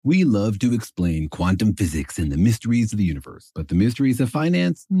We love to explain quantum physics and the mysteries of the universe, but the mysteries of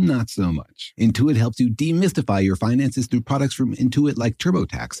finance, not so much. Intuit helps you demystify your finances through products from Intuit like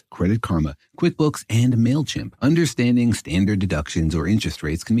TurboTax, Credit Karma, QuickBooks, and MailChimp. Understanding standard deductions or interest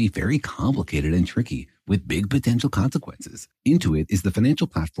rates can be very complicated and tricky, with big potential consequences. Intuit is the financial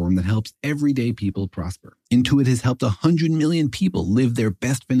platform that helps everyday people prosper. Intuit has helped 100 million people live their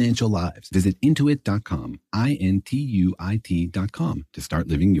best financial lives. Visit Intuit.com, Intuit.com, to start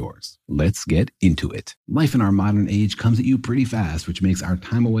living yours. Let's get into it. Life in our modern age comes at you pretty fast, which makes our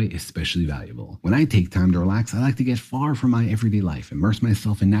time away especially valuable. When I take time to relax, I like to get far from my everyday life, immerse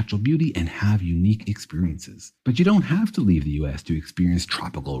myself in natural beauty, and have unique experiences. But you don't have to leave the U.S. to experience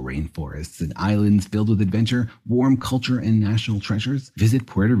tropical rainforests and islands filled with adventure, warm culture, and national treasures. Visit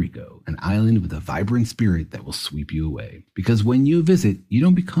Puerto Rico, an island with a vibrant spirit that will sweep you away. Because when you visit, you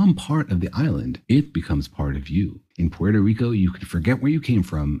don't become part of the island, it becomes part of you. In Puerto Rico, you can forget where you came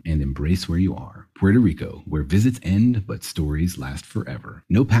from and embrace where you are. Puerto Rico, where visits end, but stories last forever.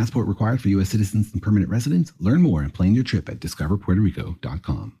 No passport required for U.S. citizens and permanent residents. Learn more and plan your trip at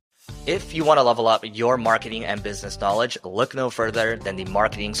discoverpuertorico.com. If you want to level up your marketing and business knowledge, look no further than the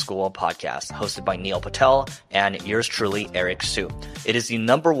Marketing School podcast, hosted by Neil Patel and yours truly, Eric Su. It is the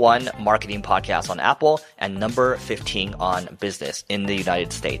 #1 marketing podcast on Apple and number 15 on business in the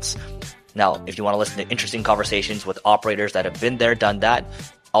United States. Now, if you want to listen to interesting conversations with operators that have been there, done that,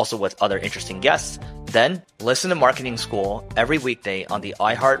 also with other interesting guests, then listen to Marketing School every weekday on the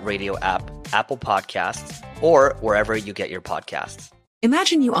iHeartRadio app, Apple Podcasts, or wherever you get your podcasts.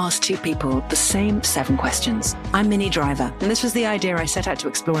 Imagine you ask two people the same 7 questions. I'm Minnie Driver, and this was the idea I set out to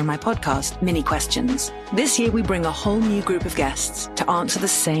explore in my podcast, Minnie Questions. This year, we bring a whole new group of guests to answer the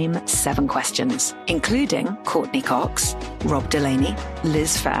same 7 questions, including Courtney Cox, Rob Delaney,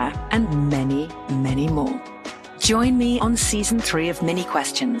 Liz Phair, and many, many more. Join me on Season 3 of Minnie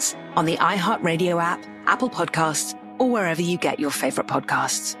Questions on the iHeartRadio app, Apple Podcasts, or wherever you get your favorite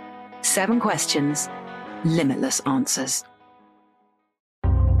podcasts. 7 questions, limitless answers.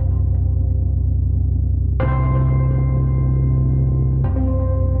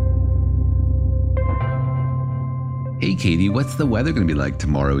 Hey, Katie, what's the weather going to be like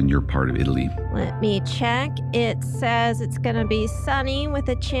tomorrow in your part of Italy? Let me check. It says it's going to be sunny with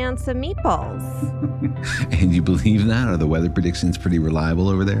a chance of meatballs. And you believe that? Are the weather predictions pretty reliable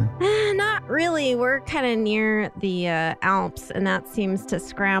over there? Not really. We're kind of near the Alps, and that seems to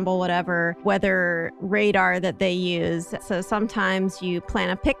scramble whatever weather radar that they use. So sometimes you plan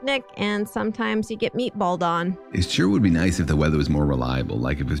a picnic, and sometimes you get meatballed on. It sure would be nice if the weather was more reliable,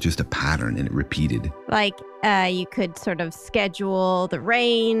 like if it was just a pattern and it repeated. Like, you could sort of schedule the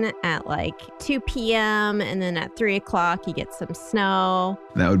rain at like 2 p.m. and then at 3 o'clock you get some snow.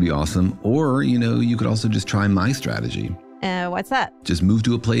 That would be awesome. Or, you could also just try my strategy. What's that? Just move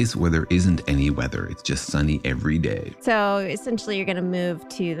to a place where there isn't any weather. It's just sunny every day. So essentially you're going to move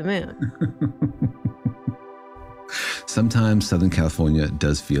to the moon. Sometimes Southern California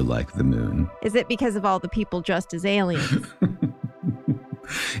does feel like the moon. Is it because of all the people dressed as aliens?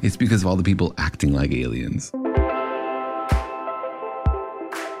 It's because of all the people acting like aliens.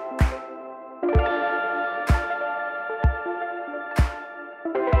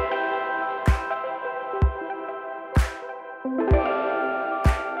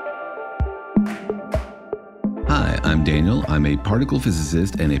 Hi, I'm Daniel. I'm a particle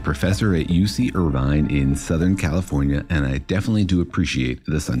physicist and a professor at UC Irvine in Southern California, and I definitely do appreciate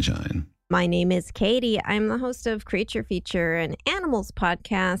the sunshine. My name is Katie. I'm the host of Creature Feature, an animals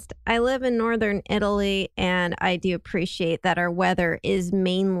podcast. I live in northern Italy, and I do appreciate that our weather is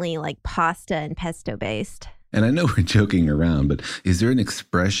mainly like pasta and pesto based. And I know we're joking around, but is there an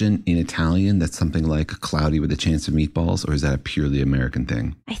expression in Italian that's something like cloudy with a chance of meatballs, or is that a purely American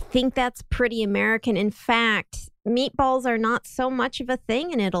thing? I think that's pretty American. In fact, meatballs are not so much of a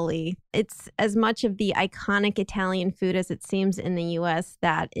thing in Italy. It's as much of the iconic Italian food as it seems in the U.S.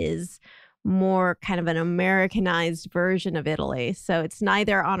 that is more kind of an Americanized version of Italy. So it's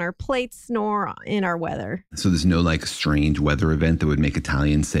neither on our plates nor in our weather. So there's no like strange weather event that would make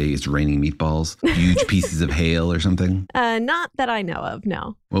Italians say it's raining meatballs, huge pieces of hail or something? Not that I know of,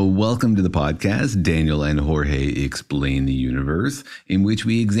 no. Well, welcome to the podcast, Daniel and Jorge Explain the Universe, in which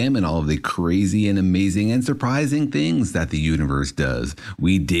we examine all of the crazy and amazing and surprising things that the universe does.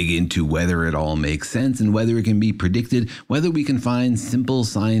 We dig into whether it all makes sense and whether it can be predicted, whether we can find simple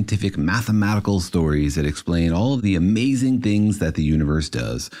scientific mathematical stories that explain all of the amazing things that the universe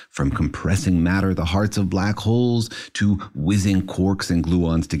does, from compressing matter, the hearts of black holes, to whizzing quarks and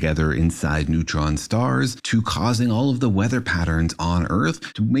gluons together inside neutron stars, to causing all of the weather patterns on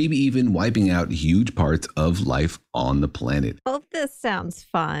Earth, to maybe even wiping out huge parts of life on the planet. Oh, this sounds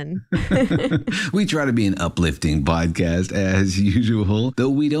fun. We try to be an uplifting podcast as usual, though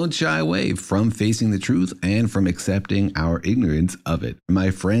we don't shy away from facing the truth and from accepting our ignorance of it.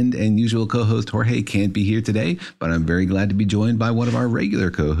 My friend and usual co-host Jorge can't be here today, but I'm very glad to be joined by one of our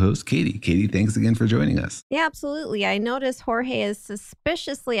regular co-hosts, Katie. Katie, thanks again for joining us. Yeah, absolutely. I noticed Jorge is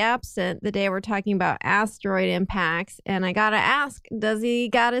suspiciously absent the day we're talking about asteroid impacts, and I gotta ask, does he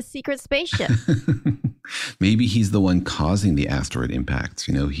got a secret spaceship? Maybe he's the one causing the asteroid impacts.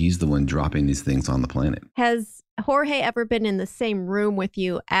 You know, he's the one dropping these things on the planet. Has Jorge ever been in the same room with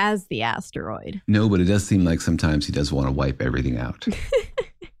you as the asteroid? No, but it does seem like sometimes he does want to wipe everything out.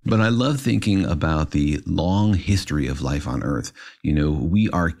 But I love thinking about the long history of life on Earth. You know, we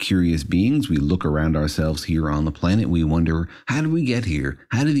are curious beings. We look around ourselves here on the planet. We wonder, how did we get here?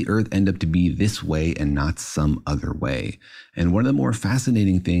 How did the Earth end up to be this way and not some other way? And one of the more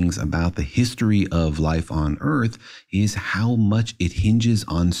fascinating things about the history of life on Earth is how much it hinges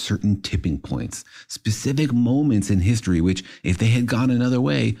on certain tipping points, specific moments in history, which if they had gone another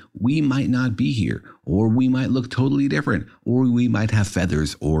way, we might not be here, or we might look totally different, or we might have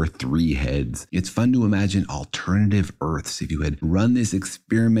feathers or 3 heads. It's fun to imagine alternative Earths. If you had run this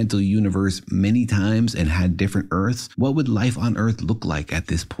experimental universe many times and had different Earths, what would life on Earth look like at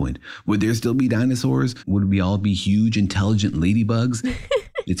this point? Would there still be dinosaurs? Would we all be huge, intelligent ladybugs?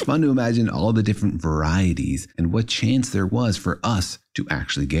 It's fun to imagine all the different varieties and what chance there was for us to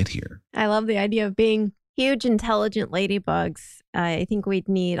actually get here. I love the idea of being huge, intelligent ladybugs. I think we'd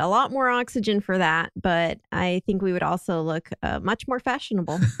need a lot more oxygen for that, but I think we would also look much more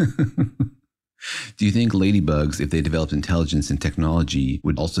fashionable. Do you think ladybugs, if they developed intelligence and technology,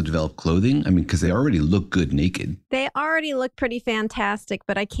 would also develop clothing? I mean, because they already look good naked. They already look pretty fantastic,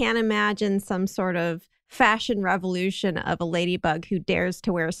 but I can't imagine some sort of fashion revolution of a ladybug who dares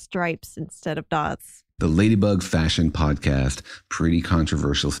to wear stripes instead of dots. The Ladybug Fashion Podcast, pretty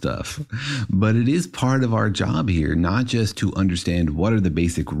controversial stuff. But it is part of our job here, not just to understand what are the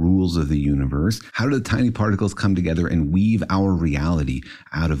basic rules of the universe, how do the tiny particles come together and weave our reality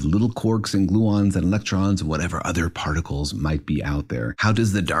out of little quarks and gluons and electrons and whatever other particles might be out there. How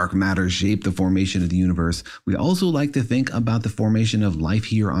does the dark matter shape the formation of the universe? We also like to think about the formation of life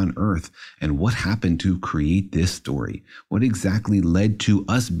here on Earth and what happened to create this story. What exactly led to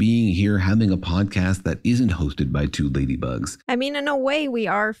us being here having a podcast that isn't hosted by 2 ladybugs. I mean, in a way, we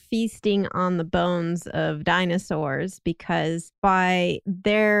are feasting on the bones of dinosaurs because by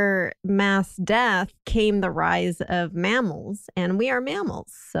their mass death came the rise of mammals, and we are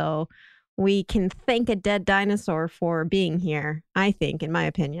mammals. So we can thank a dead dinosaur for being here, I think, in my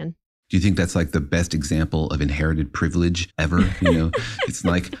opinion. Do you think that's like the best example of inherited privilege ever? You know, it's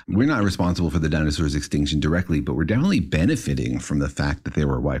like we're not responsible for the dinosaurs' extinction directly, but we're definitely benefiting from the fact that they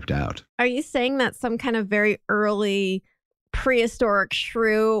were wiped out. Are you saying that some kind of very early prehistoric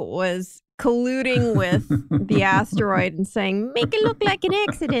shrew was colluding with the asteroid and saying, make it look like an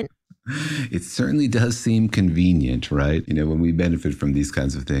accident? It certainly does seem convenient, right? You know, when we benefit from these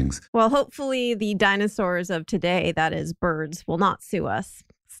kinds of things. Well, hopefully the dinosaurs of today, that is birds, will not sue us.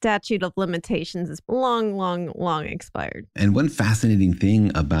 Statute of limitations is long expired. And one fascinating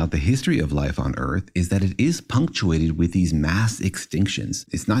thing about the history of life on Earth is that it is punctuated with these mass extinctions.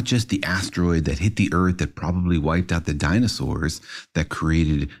 It's not just the asteroid that hit the Earth that probably wiped out the dinosaurs that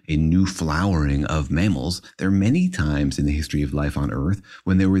created a new flowering of mammals. There are many times in the history of life on Earth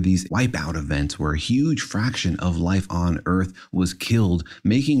when there were these wipeout events where a huge fraction of life on Earth was killed,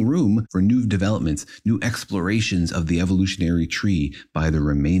 making room for new developments, new explorations of the evolutionary tree by the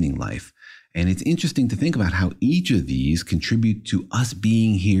remaining life. And it's interesting to think about how each of these contribute to us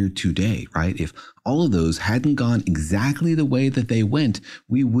being here today, right? If all of those hadn't gone exactly the way that they went,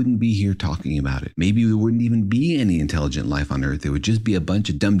 we wouldn't be here talking about it. Maybe there wouldn't even be any intelligent life on Earth. It would just be a bunch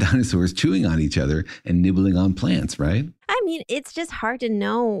of dumb dinosaurs chewing on each other and nibbling on plants, right? I mean, it's just hard to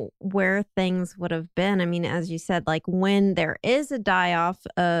know where things would have been. I mean, as you said, like when there is a die-off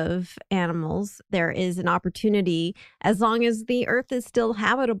of animals, there is an opportunity, as long as the Earth is still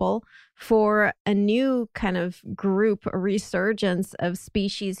habitable, for a new kind of group, a resurgence of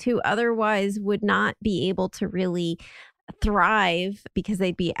species who otherwise would not be able to really thrive because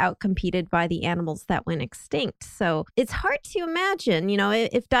they'd be outcompeted by the animals that went extinct. So it's hard to imagine, you know,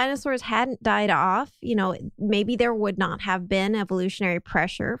 if dinosaurs hadn't died off, you know, maybe there would not have been evolutionary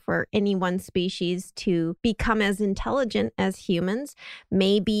pressure for any one species to become as intelligent as humans.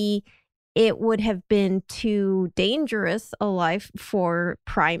 Maybe it would have been too dangerous a life for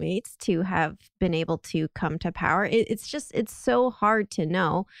primates to have been able to come to power. It's so hard to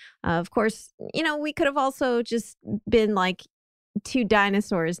know. Of course, you know, we could have also just been like two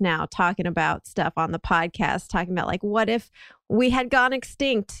dinosaurs now talking about stuff on the podcast, talking about like, what if we had gone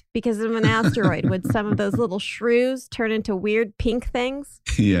extinct because of an asteroid? Would some of those little shrews turn into weird pink things?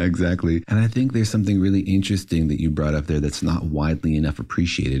 Yeah, exactly. And I think there's something really interesting that you brought up there that's not widely enough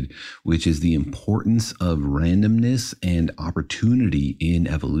appreciated, which is the importance of randomness and opportunity in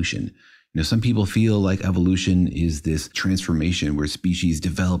evolution. Some people feel like evolution is this transformation where species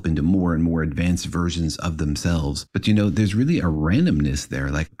develop into more and more advanced versions of themselves. But, there's really a randomness there.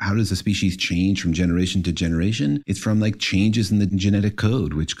 Like, how does a species change from generation to generation? It's from like changes in the genetic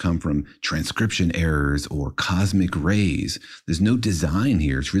code, which come from transcription errors or cosmic rays. There's no design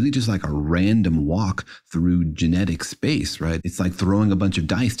here. It's really just like a random walk through genetic space, right? It's like throwing a bunch of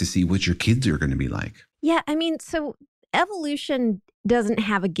dice to see what your kids are going to be like. Yeah, I mean, so evolution doesn't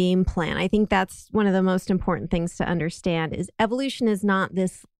have a game plan. I think that's one of the most important things to understand is evolution is not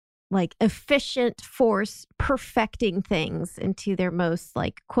this like efficient force perfecting things into their most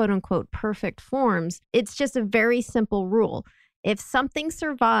like quote unquote perfect forms. It's just a very simple rule. If something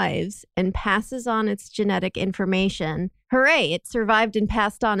survives and passes on its genetic information, hooray, it survived and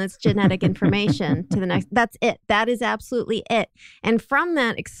passed on its genetic information to the next. That's it. That is absolutely it. And from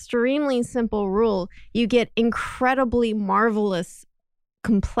that extremely simple rule, you get incredibly marvelous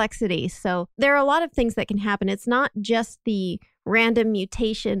complexity. So there are a lot of things that can happen. It's not just the random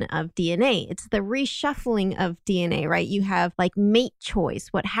mutation of DNA. It's the reshuffling of DNA, right? You have like mate choice,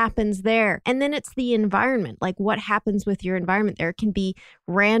 what happens there. And then it's the environment, like what happens with your environment. There can be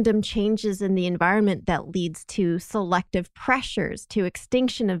random changes in the environment that leads to selective pressures, to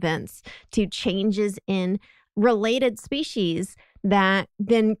extinction events, to changes in related species that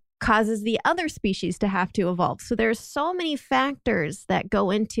then causes the other species to have to evolve. So there's so many factors that go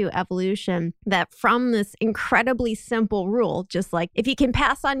into evolution that from this incredibly simple rule, just like if you can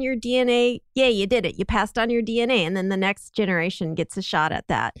pass on your DNA, yeah, you did it. You passed on your DNA and then the next generation gets a shot at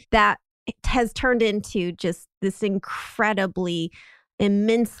that. That has turned into just this incredibly,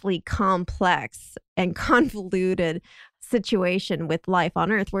 immensely complex and convoluted situation with life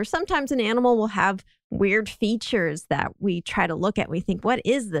on Earth, where sometimes an animal will have weird features that we try to look at. We think, what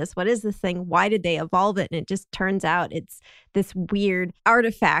is this? What is this thing? Why did they evolve it? And it just turns out it's this weird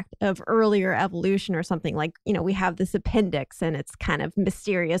artifact of earlier evolution or something. Like, we have this appendix and it's kind of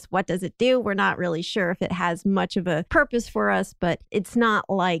mysterious. What does it do? We're not really sure if it has much of a purpose for us, but it's not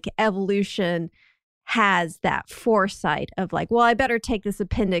like evolution has that foresight of like, well, I better take this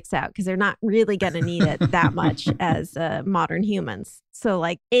appendix out because they're not really going to need it that much as modern humans. So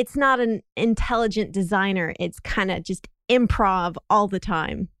like, it's not an intelligent designer. It's kind of just improv all the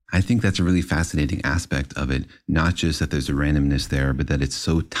time. I think that's a really fascinating aspect of it, not just that there's a randomness there, but that it's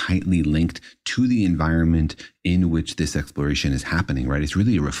so tightly linked to the environment in which this exploration is happening, right? It's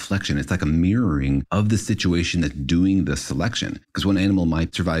really a reflection. It's like a mirroring of the situation that's doing the selection. Because one animal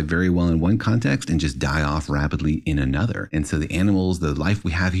might survive very well in one context and just die off rapidly in another. And so the animals, the life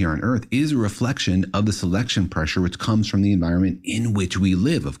we have here on Earth is a reflection of the selection pressure, which comes from the environment in which we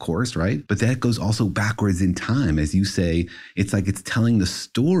live, of course, right? But that goes also backwards in time. As you say, it's like it's telling the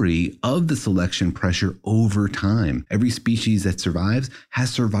story of the selection pressure over time. Every species that survives has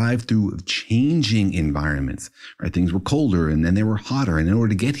survived through changing environments. Right? Things were colder and then they were hotter. And in order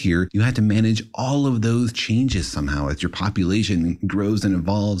to get here, you had to manage all of those changes somehow as your population grows and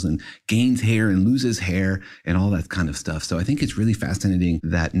evolves and gains hair and loses hair and all that kind of stuff. So I think it's really fascinating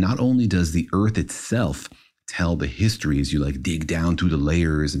that not only does the Earth itself tell the history as you like dig down through the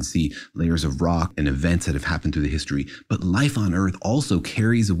layers and see layers of rock and events that have happened through the history. But life on Earth also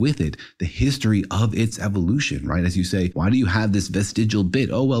carries with it the history of its evolution, right? As you say, why do you have this vestigial bit?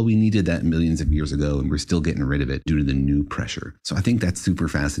 Oh, well, we needed that millions of years ago and we're still getting rid of it due to the new pressure. So I think that's super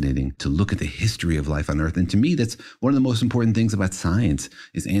fascinating to look at the history of life on Earth. And to me, that's one of the most important things about science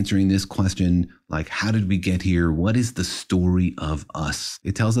is answering this question, like, how did we get here? What is the story of us?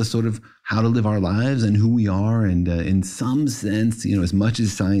 It tells us sort of how to live our lives and who we are. And in some sense, as much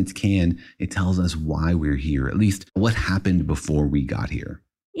as science can, it tells us why we're here, at least what happened before we got here.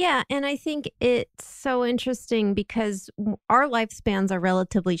 Yeah, and I think it's so interesting because our lifespans are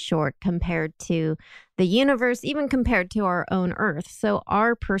relatively short compared to the universe, even compared to our own Earth. So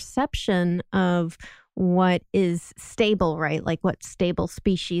our perception of what is stable, right? Like what stable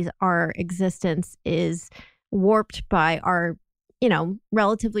species, our existence is warped by our,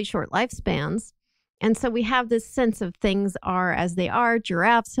 relatively short lifespans. And so we have this sense of things are as they are.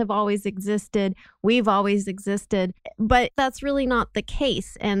 Giraffes have always existed. We've always existed. But that's really not the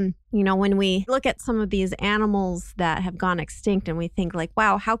case. And You know, when we look at some of these animals that have gone extinct and we think like,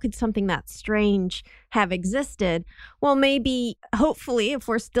 wow, how could something that strange have existed? Well, maybe, hopefully, if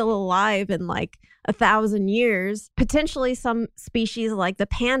we're still alive in like 1,000 years, potentially some species like the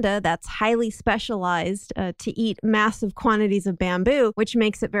panda that's highly specialized to eat massive quantities of bamboo, which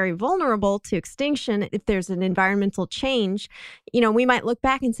makes it very vulnerable to extinction if there's an environmental change. You know, we might look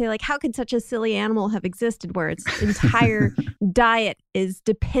back and say like, how could such a silly animal have existed where its entire diet is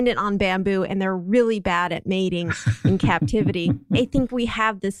dependent on bamboo and they're really bad at mating in captivity? I think we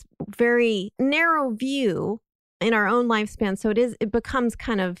have this very narrow view in our own lifespan. So it becomes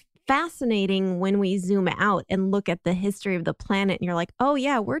kind of fascinating when we zoom out and look at the history of the planet and you're like, oh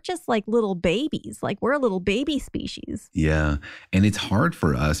yeah, we're just like little babies. Like we're a little baby species. Yeah. And it's hard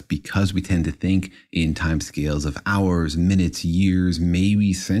for us because we tend to think in timescales of hours, minutes, years,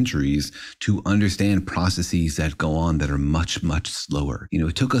 maybe centuries to understand processes that go on that are much, much slower. You know,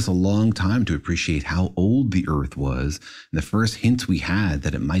 it took us a long time to appreciate how old the Earth was. And the first hints we had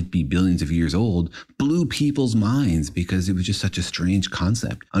that it might be billions of years old blew people's minds because it was just such a strange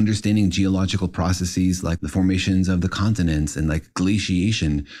concept. Understanding geological processes like the formations of the continents and like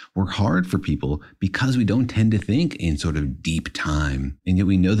glaciation were hard for people because we don't tend to think in sort of deep time. And yet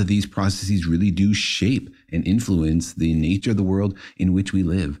we know that these processes really do shape and influence the nature of the world in which we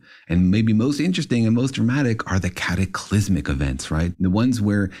live. And maybe most interesting and most dramatic are the cataclysmic events, right? The ones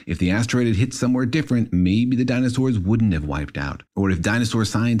where if the asteroid had hit somewhere different, maybe the dinosaurs wouldn't have wiped out. Or if dinosaur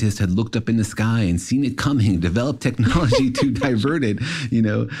scientists had looked up in the sky and seen it coming, developed technology to divert it, you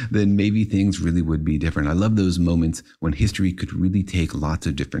know, then maybe things really would be different. I love those moments when history could really take lots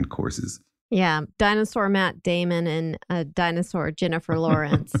of different courses. Yeah, dinosaur Matt Damon and dinosaur Jennifer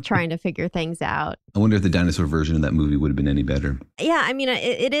Lawrence trying to figure things out. I wonder if the dinosaur version of that movie would have been any better. Yeah, I mean,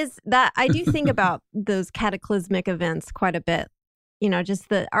 it is that I do think about those cataclysmic events quite a bit. You know, just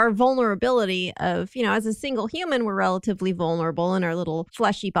our vulnerability of, you know, as a single human, we're relatively vulnerable in our little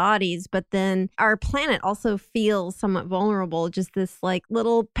fleshy bodies. But then our planet also feels somewhat vulnerable, just this like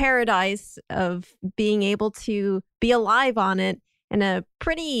little paradise of being able to be alive on it in a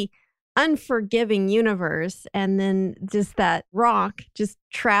pretty unforgiving universe. And then just that rock just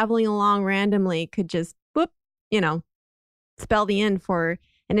traveling along randomly could just, whoop, you know, spell the end for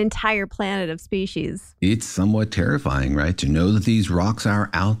an entire planet of species. It's somewhat terrifying, right? To know that these rocks are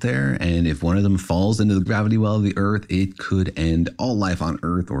out there, and if one of them falls into the gravity well of the Earth, it could end all life on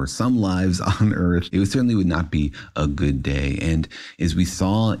Earth or some lives on Earth. It certainly would not be a good day. And as we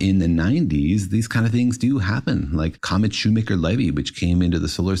saw in the 90s, these kind of things do happen, like Comet Shoemaker-Levy, which came into the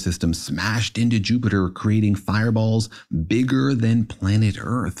solar system, smashed into Jupiter, creating fireballs bigger than planet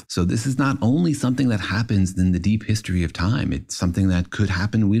Earth. So this is not only something that happens in the deep history of time, it's something that could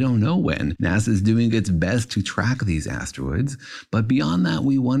happen. We don't know when. NASA is doing its best to track these asteroids. But beyond that,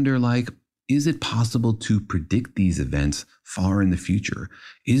 we wonder, like, is it possible to predict these events far in the future?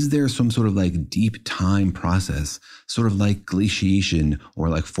 Is there some sort of like deep time process, sort of like glaciation or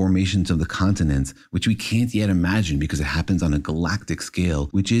like formations of the continents, which we can't yet imagine because it happens on a galactic scale,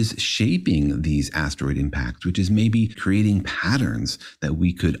 which is shaping these asteroid impacts, which is maybe creating patterns that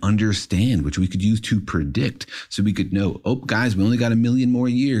we could understand, which we could use to predict. So we could know, oh, guys, we only got 1 million more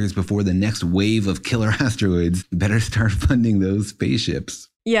years before the next wave of killer asteroids. Better start funding those spaceships.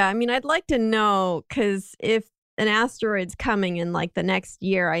 Yeah, I mean, I'd like to know, because if an asteroid's coming in like the next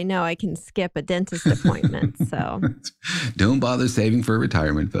year, I know I can skip a dentist appointment. So don't bother saving for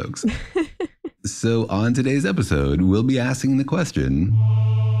retirement, folks. So on today's episode, we'll be asking the question,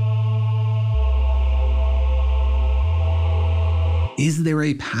 is there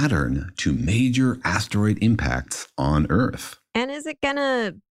a pattern to major asteroid impacts on Earth? And is it going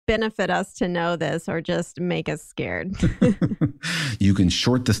to benefit us to know this or just make us scared? You can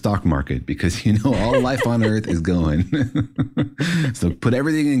short the stock market because you know all life on Earth is going. So put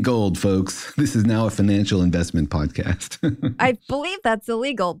everything in gold, folks. This is now a financial investment podcast. I believe that's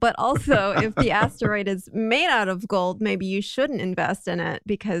illegal, but also if the asteroid is made out of gold, maybe you shouldn't invest in it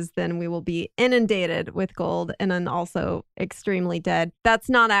because then we will be inundated with gold and then also extremely dead. That's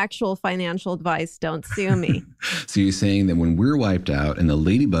not actual financial advice. Don't sue me. So you're saying that when we're wiped out and the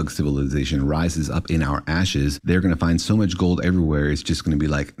ladybug civilization rises up in our ashes, they're going to find so much gold everywhere. It's just going to be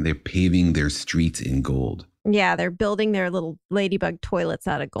like they're paving their streets in gold. Yeah, they're building their little ladybug toilets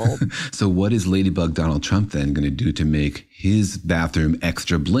out of gold. So what is Ladybug Donald Trump then going to do to make his bathroom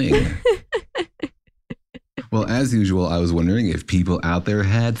extra bling? Well, as usual, I was wondering if people out there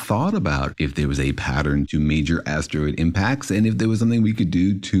had thought about if there was a pattern to major asteroid impacts and if there was something we could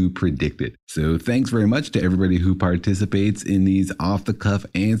do to predict it. So thanks very much to everybody who participates in these off-the-cuff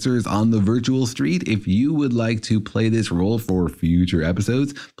answers on the virtual street. If you would like to play this role for future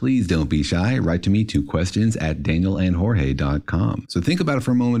episodes, please don't be shy. Write to me to questions@danielandjorge.com. So think about it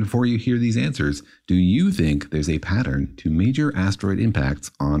for a moment before you hear these answers. Do you think there's a pattern to major asteroid impacts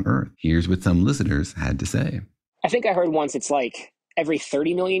on Earth? Here's what some listeners had to say. I think I heard once it's like every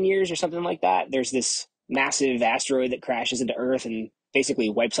 30 million years or something like that. There's this massive asteroid that crashes into Earth and basically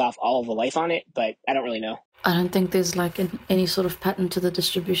wipes off all of the life on it, but I don't really know. I don't think there's like any sort of pattern to the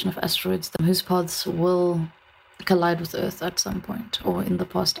distribution of asteroids whose paths will collide with Earth at some point or in the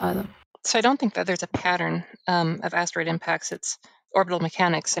past either. So I don't think that there's a pattern of asteroid impacts. It's orbital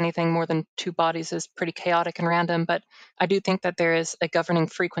mechanics. Anything more than two bodies is pretty chaotic and random, but I do think that there is a governing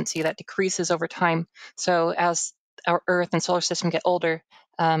frequency that decreases over time. So as our Earth and solar system get older,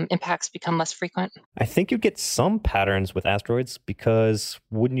 impacts become less frequent. I think you get some patterns with asteroids because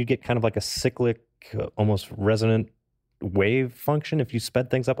wouldn't you get kind of like a cyclic, almost resonant wave function if you sped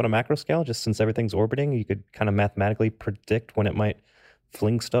things up on a macro scale? Just since everything's orbiting, you could kind of mathematically predict when it might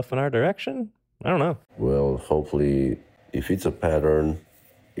fling stuff in our direction? I don't know. Well, hopefully, if it's a pattern,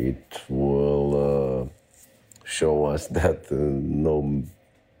 it will show us that no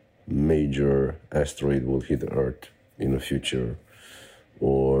major asteroid will hit Earth in the future,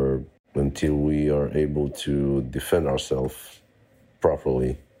 or until we are able to defend ourselves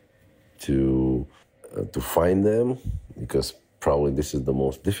properly to find them, because probably this is the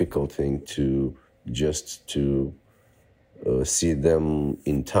most difficult thing to see them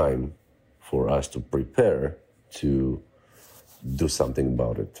in time for us to prepare to do something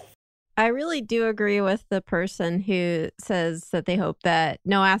about it. I really do agree with the person who says that they hope that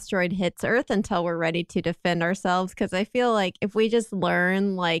no asteroid hits Earth until we're ready to defend ourselves. Because I feel like if we just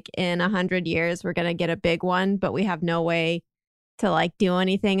learn like in 100 years, we're going to get a big one, but we have no way to like do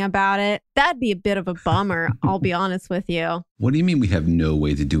anything about it, that'd be a bit of a bummer. I'll be honest with you. What do you mean we have no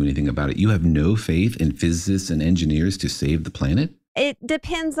way to do anything about it? You have no faith in physicists and engineers to save the planet? It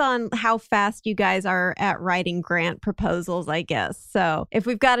depends on how fast you guys are at writing grant proposals, I guess. So if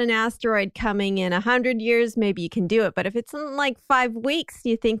we've got an asteroid coming in 100 years, maybe you can do it. But if it's in like 5 weeks, do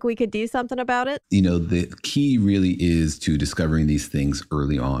you think we could do something about it? You know, the key really is to discovering these things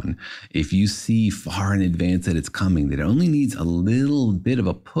early on. If you see far in advance that it's coming, that it only needs a little bit of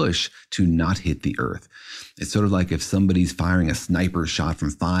a push to not hit the Earth. It's sort of like if somebody's firing a sniper shot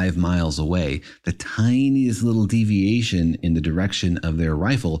from 5 miles away, the tiniest little deviation in the direction of their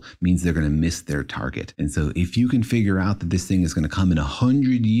rifle means they're going to miss their target. And so if you can figure out that this thing is going to come in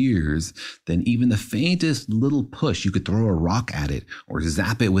 100 years, then even the faintest little push, you could throw a rock at it or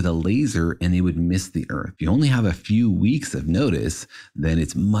zap it with a laser and it would miss the Earth. If you only have a few weeks of notice, then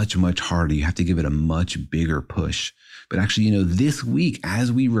it's much, much harder. You have to give it a much bigger push. But actually, you know, this week,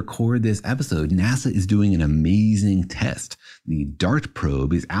 as we record this episode, NASA is doing an amazing test. The DART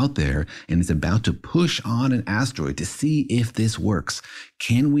probe is out there and it's about to push on an asteroid to see if this works.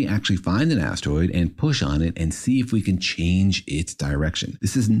 Can we actually find an asteroid and push on it and see if we can change its direction?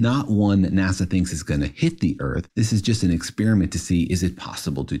 This is not one that NASA thinks is going to hit the Earth. This is just an experiment to see, is it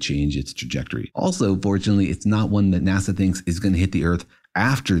possible to change its trajectory? Also, fortunately, it's not one that NASA thinks is going to hit the Earth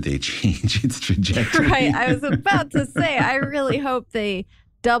after they change its trajectory. Right. I was about to say, I really hope they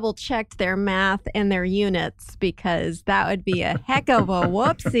double checked their math and their units, because that would be a heck of a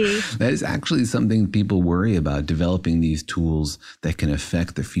whoopsie. That is actually something people worry about, developing these tools that can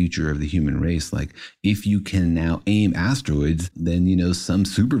affect the future of the human race. Like if you can now aim asteroids, then, you know, some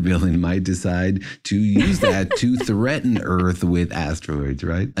supervillain might decide to use that to threaten Earth with asteroids,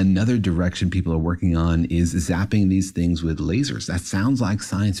 right? Another direction people are working on is zapping these things with lasers. That sounds like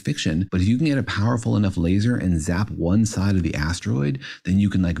science fiction, but if you can get a powerful enough laser and zap one side of the asteroid, then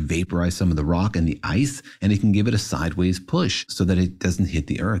you can like vaporize some of the rock and the ice, and it can give it a sideways push so that it doesn't hit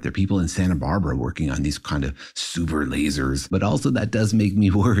the Earth. There are people in Santa Barbara working on these kind of super lasers, but also that does make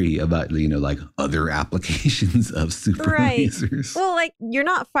me worry about, you know, like other applications of super lasers. Well, like you're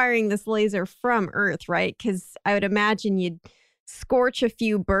not firing this laser from Earth, right? Because I would imagine you'd scorch a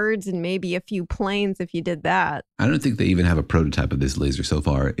few birds and maybe a few planes if you did that. I don't think they even have a prototype of this laser so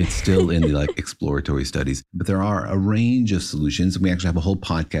far. It's still in the like exploratory studies, but there are a range of solutions. We actually have a whole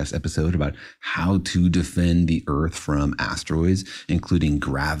podcast episode about how to defend the Earth from asteroids, including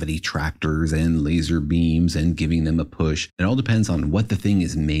gravity tractors and laser beams and giving them a push. It all depends on what the thing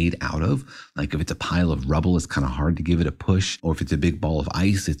is made out of. Like if it's a pile of rubble, it's kind of hard to give it a push. Or if it's a big ball of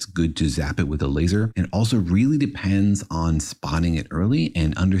ice, it's good to zap it with a laser. It also really depends on spotting it early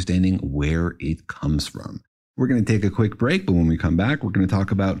and understanding where it comes from. We're going to take a quick break, but when we come back, we're going to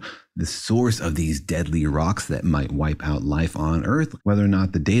talk about the source of these deadly rocks that might wipe out life on Earth, whether or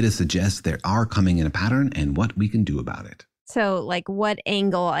not the data suggests they are coming in a pattern, and what we can do about it. So, like, what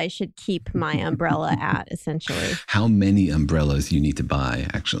angle I should keep my umbrella at, essentially. How many umbrellas you need to buy,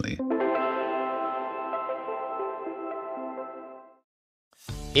 actually.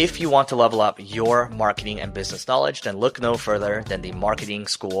 If you want to level up your marketing and business knowledge, then look no further than the Marketing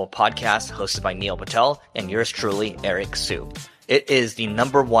School podcast hosted by Neil Patel and yours truly, Eric Siu. It is the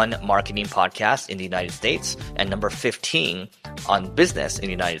 #1 marketing podcast in the United States and number 15 on business in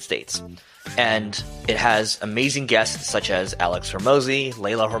the United States. And it has amazing guests such as Alex Hormozi,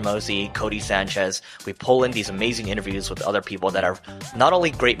 Layla Hormozi, Cody Sanchez. We pull in these amazing interviews with other people that are not only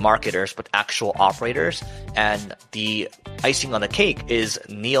great marketers, but actual operators. And the icing on the cake is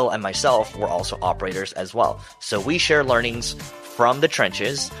Neil and myself were also operators as well. So we share learnings from the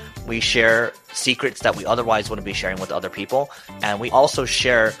trenches. We share secrets that we otherwise wouldn't be sharing with other people. And we also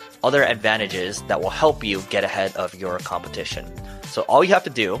share other advantages that will help you get ahead of your competition. So all you have to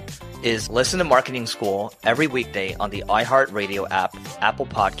do is listen to Marketing School every weekday on the iHeartRadio app, Apple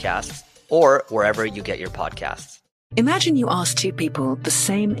Podcasts, or wherever you get your podcasts. Imagine you ask two people the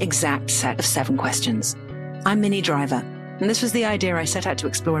same exact set of 7 questions. I'm Minnie Driver, and this was the idea I set out to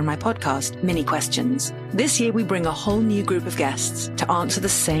explore in my podcast, Mini Questions. This year, we bring a whole new group of guests to answer the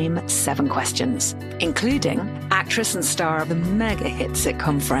same 7 questions, including actress and star of the mega hit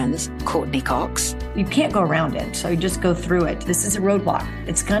sitcom Friends, Courtney Cox. You can't go around it, so you just go through it. This is a roadblock.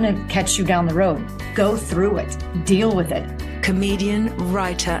 It's going to catch you down the road. Go through it. Deal with it. Comedian,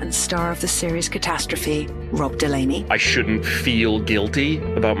 writer, and star of the series Catastrophe, Rob Delaney. I shouldn't feel guilty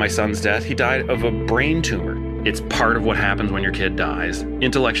about my son's death. He died of a brain tumor. It's part of what happens when your kid dies.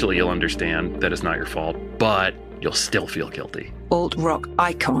 Intellectually, you'll understand that it's not your fault, but you'll still feel guilty. Alt-rock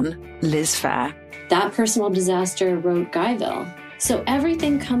icon, Liz Phair. That personal disaster wrote Guyville. So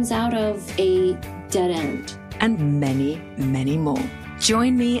everything comes out of a dead end. And many, many more.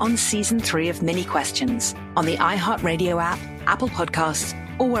 Join me on Season 3 of Mini Questions on the iHeartRadio app, Apple Podcasts,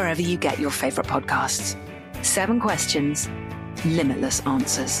 or wherever you get your favorite podcasts. 7 questions, limitless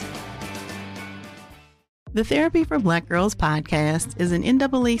answers. The Therapy for Black Girls podcast is an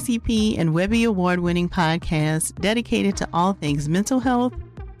NAACP and Webby Award-winning podcast dedicated to all things mental health,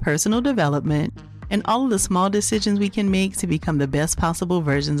 personal development, and all of the small decisions we can make to become the best possible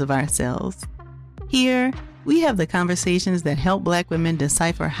versions of ourselves. Here, we have the conversations that help Black women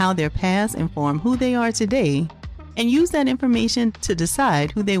decipher how their past inform who they are today and use that information to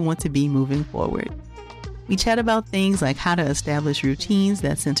decide who they want to be moving forward. We chat about things like how to establish routines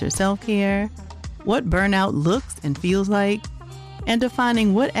that center self-care, what burnout looks and feels like, and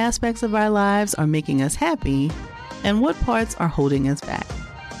defining what aspects of our lives are making us happy and what parts are holding us back.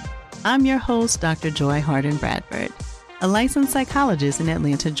 I'm your host, Dr. Joy Harden Bradford, a licensed psychologist in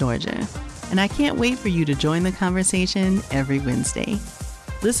Atlanta, Georgia, and I can't wait for you to join the conversation every Wednesday.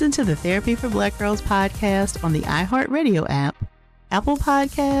 Listen to the Therapy for Black Girls podcast on the iHeartRadio app, Apple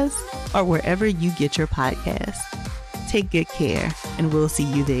Podcasts, or wherever you get your podcasts. Take good care, and we'll see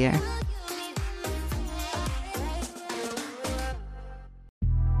you there.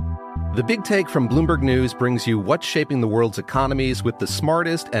 The Big Take from Bloomberg News brings you what's shaping the world's economies with the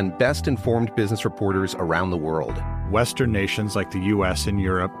smartest and best-informed business reporters around the world. Western nations like the U.S. and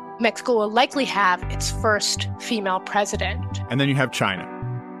Europe. Mexico will likely have its first female president. And then you have China.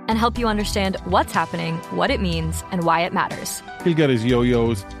 And help you understand what's happening, what it means, and why it matters. He'll get his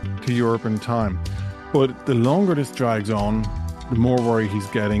yo-yos to Europe in time. But the longer this drags on, the more worry he's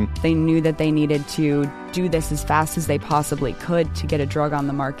getting. They knew that they needed to do this as fast as they possibly could to get a drug on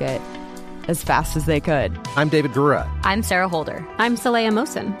the market as fast as they could. I'm David Gura. I'm Sarah Holder. I'm Saleha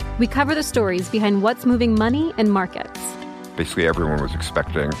Mohsen. We cover the stories behind what's moving money and markets. Basically, everyone was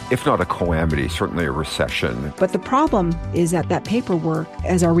expecting, if not a calamity, certainly a recession. But the problem is that paperwork,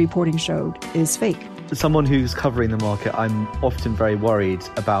 as our reporting showed, is fake. As someone who's covering the market, I'm often very worried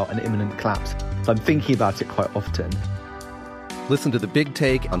about an imminent collapse. So I'm thinking about it quite often. Listen to The Big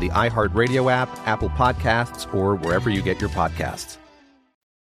Take on the iHeartRadio app, Apple Podcasts, or wherever you get your podcasts.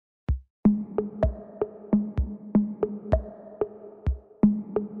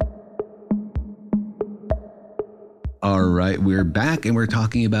 All right, we're back and we're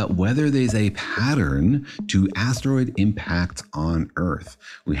talking about whether there's a pattern to asteroid impacts on Earth.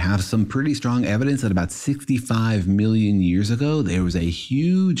 We have some pretty strong evidence that about 65 million years ago, there was a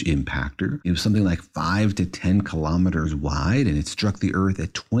huge impactor. It was something like 5 to 10 kilometers wide, and it struck the Earth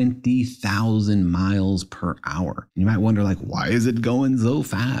at 20,000 miles per hour. You might wonder, like, why is it going so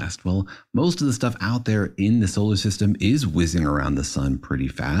fast? Well, most of the stuff out there in the solar system is whizzing around the sun pretty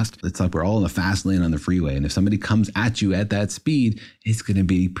fast. It's like we're all in the fast lane on the freeway, and if somebody comes at you at that speed, it's going to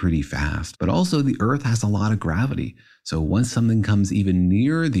be pretty fast. But also the Earth has a lot of gravity. So once something comes even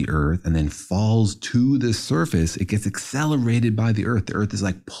near the Earth and then falls to the surface, it gets accelerated by the Earth. The Earth is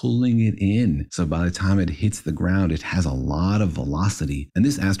like pulling it in. So by the time it hits the ground, it has a lot of velocity. And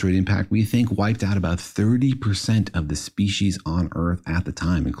this asteroid impact, we think, wiped out about 30% of the species on Earth at the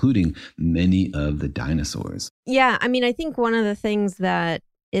time, including many of the dinosaurs. Yeah, I mean, I think one of the things that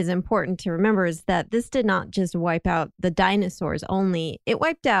is important to remember is that this did not just wipe out the dinosaurs only. It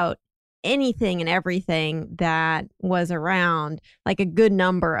wiped out anything and everything that was around, like a good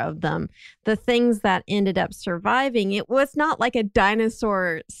number of them. The things that ended up surviving, it was not like a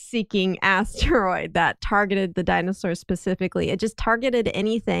dinosaur-seeking asteroid that targeted the dinosaurs specifically. It just targeted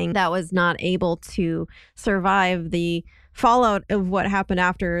anything that was not able to survive the fallout of what happened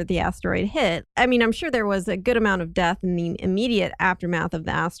after the asteroid hit. I mean, I'm sure there was a good amount of death in the immediate aftermath of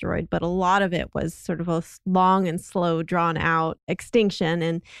the asteroid, but a lot of it was sort of a long and slow, drawn out extinction.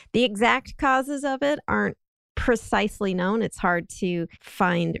 And the exact causes of it aren't precisely known. It's hard to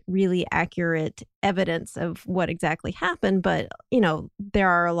find really accurate evidence of what exactly happened. But, you know, there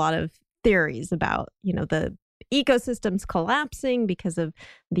are a lot of theories about, you know, the ecosystems collapsing because of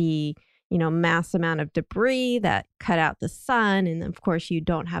the mass amount of debris that cut out the sun. And of course, you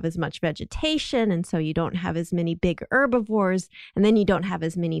don't have as much vegetation. And so you don't have as many big herbivores. And then you don't have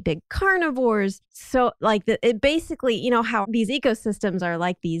as many big carnivores. So like it basically, you know, how these ecosystems are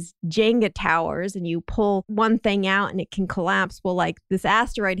like these Jenga towers and you pull one thing out and it can collapse. Well, like this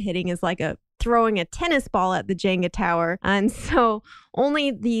asteroid hitting is like throwing a tennis ball at the Jenga tower. And so only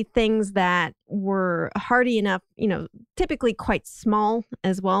the things that were hardy enough, you know, typically quite small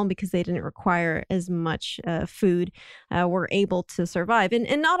as well, because they didn't require as much food, were able to survive.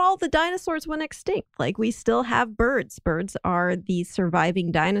 And not all the dinosaurs went extinct. Like we still have birds. Birds are the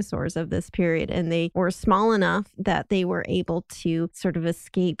surviving dinosaurs of this period. And they were small enough that they were able to sort of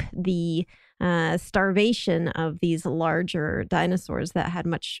escape the starvation of these larger dinosaurs that had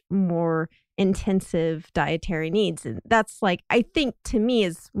much more intensive dietary needs. And that's like, I think to me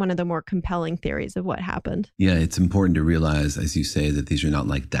is one of the more compelling theories of what happened. Yeah, it's important to realize, as you say, that these are not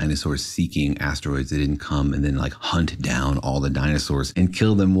like dinosaurs seeking asteroids. They didn't come and then like hunt down all the dinosaurs and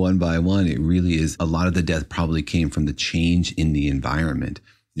kill them one by one. It really is, a lot of the death probably came from the change in the environment.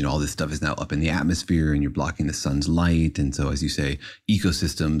 You know, all this stuff is now up in the atmosphere and you're blocking the sun's light. And so, as you say,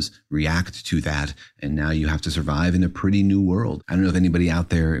 ecosystems react to that. And now you have to survive in a pretty new world. I don't know if anybody out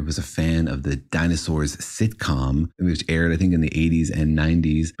there was a fan of the Dinosaurs sitcom, which aired, I think, in the 80s and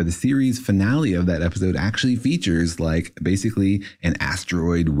 90s. But the series finale of that episode actually features like basically an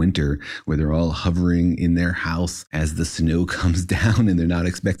asteroid winter where they're all hovering in their house as the snow comes down and they're not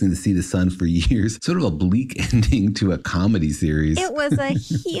expecting to see the sun for years. Sort of a bleak ending to a comedy series. It was a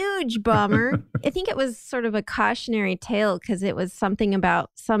huge bummer. I think it was sort of a cautionary tale because it was something about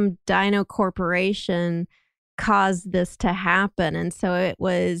some dino corporation caused this to happen. And so it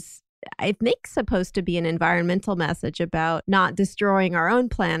was, I think, supposed to be an environmental message about not destroying our own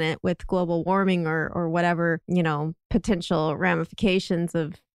planet with global warming or whatever, you know, potential ramifications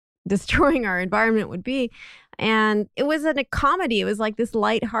of destroying our environment would be. And it wasn't a comedy. It was like this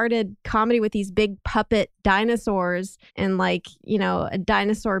lighthearted comedy with these big puppet dinosaurs and like, you know, a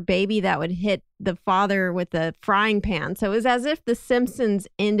dinosaur baby that would hit the father with a frying pan. So it was as if The Simpsons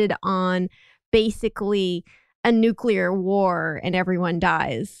ended on basically a nuclear war and everyone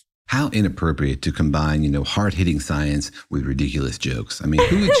dies. How inappropriate to combine, you know, hard-hitting science with ridiculous jokes. I mean,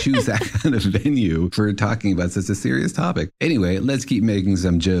 who would choose that kind of venue for talking about such a serious topic? Anyway, let's keep making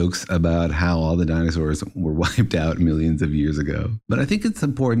some jokes about how all the dinosaurs were wiped out millions of years ago. But I think it's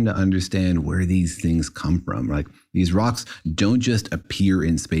important to understand where these things come from. Like, these rocks don't just appear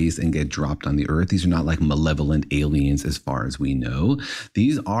in space and get dropped on the Earth. These are not like malevolent aliens as far as we know.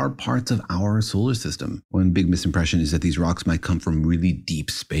 These are parts of our solar system. One big misimpression is that these rocks might come from really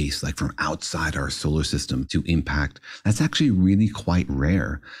deep space, like from outside our solar system to impact. That's actually really quite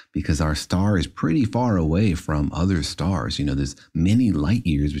rare because our star is pretty far away from other stars. You know, there's many light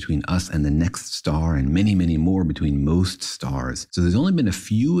years between us and the next star and many, many more between most stars. So there's only been a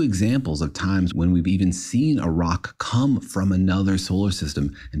few examples of times when we've even seen a rock rock come from another solar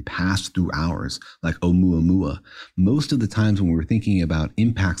system and pass through ours, like Oumuamua. Most of the times when we're thinking about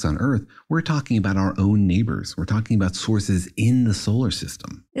impacts on Earth, we're talking about our own neighbors. We're talking about sources in the solar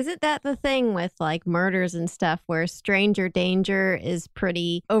system. Isn't that the thing with like murders and stuff where stranger danger is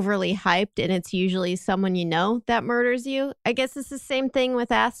pretty overly hyped and it's usually someone you know that murders you? I guess it's the same thing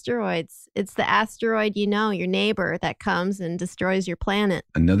with asteroids. It's the asteroid you know, your neighbor, that comes and destroys your planet.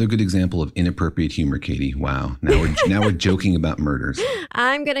 Another good example of inappropriate humor, Katie. Wow. Now we're joking about murders.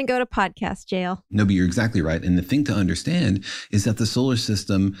 I'm going to go to podcast jail. No, but you're exactly right. And the thing to understand is that the solar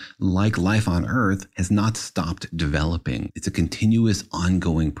system, like life on Earth, has not stopped developing. It's a continuous,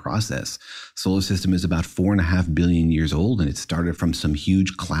 ongoing process. Solar system is about 4.5 billion years old, and it started from some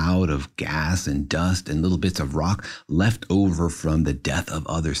huge cloud of gas and dust and little bits of rock left over from the death of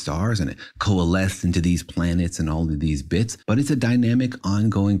other stars, and it coalesced into these planets and all of these bits. But it's a dynamic,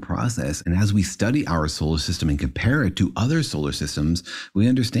 ongoing process. And as we study our solar system and compare it to other solar systems, we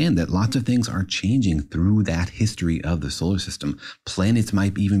understand that lots of things are changing through that history of the solar system. Planets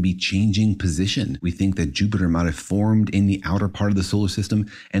might even be changing position. We think that Jupiter might have formed in the outer part of the solar system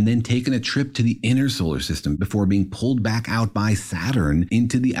and then taken a trip to the inner solar system before being pulled back out by Saturn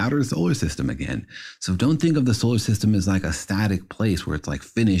into the outer solar system again. So don't think of the solar system as like a static place where it's like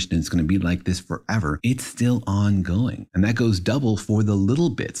finished and it's going to be like this forever. It's still ongoing. And that goes double for the little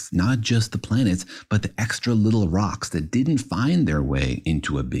bits, not just the planets, but the extra little rocks that didn't find their way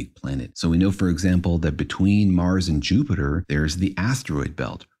into a big planet. So we know, for example, that between Mars and Jupiter, there's the asteroid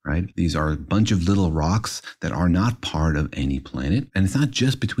belt. Right? These are a bunch of little rocks that are not part of any planet. And it's not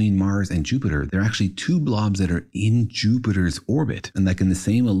just between Mars and Jupiter. There are actually two blobs that are in Jupiter's orbit. And like in the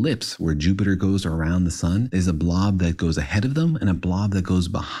same ellipse where Jupiter goes around the sun, there's a blob that goes ahead of them and a blob that goes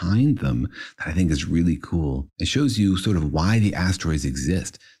behind them that I think is really cool. It shows you sort of why the asteroids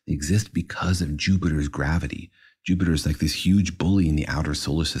exist. They exist because of Jupiter's gravity. Jupiter is like this huge bully in the outer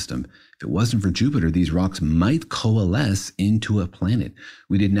solar system. If it wasn't for Jupiter, these rocks might coalesce into a planet.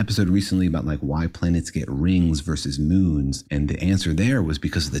 We did an episode recently about like why planets get rings versus moons. And the answer there was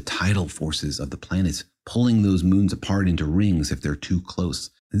because of the tidal forces of the planets pulling those moons apart into rings if they're too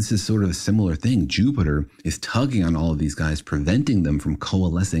close. This is sort of a similar thing. Jupiter is tugging on all of these guys, preventing them from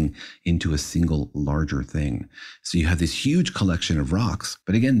coalescing into a single larger thing. So you have this huge collection of rocks.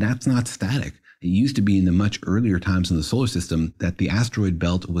 But again, that's not static. It used to be in the much earlier times in the solar system that the asteroid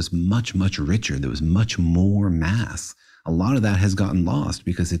belt was much, much richer. There was much more mass. A lot of that has gotten lost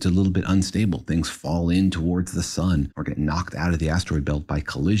because it's a little bit unstable. Things fall in towards the sun or get knocked out of the asteroid belt by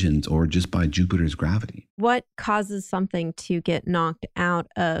collisions or just by Jupiter's gravity. What causes something to get knocked out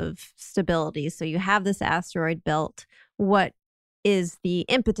of stability? So you have this asteroid belt. What is the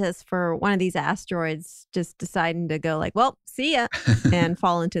impetus for one of these asteroids just deciding to go like, well, see ya, and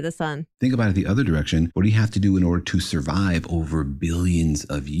fall into the sun? Think about it the other direction. What do you have to do in order to survive over billions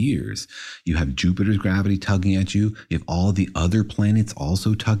of years? You have Jupiter's gravity tugging at you. You have all the other planets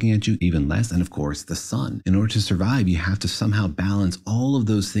also tugging at you, even less. And of course, the sun. In order to survive, you have to somehow balance all of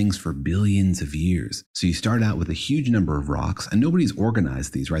those things for billions of years. So you start out with a huge number of rocks, and nobody's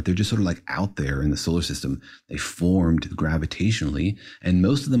organized these, right? They're just sort of like out there in the solar system. They formed gravitationally, and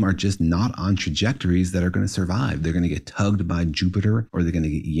most of them are just not on trajectories that are going to survive. They're going to get tugged by Jupiter, or they're going to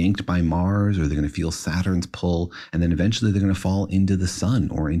get yanked by Mars, or they're going to feel Saturn's pull, and then eventually they're going to fall into the sun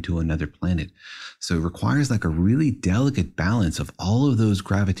or into another planet. So it requires like a really delicate balance of all of those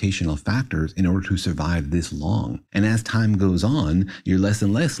gravitational factors in order to survive this long. And as time goes on, you're less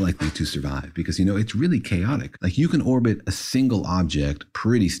and less likely to survive because, you know, it's really chaotic. Like you can orbit a single object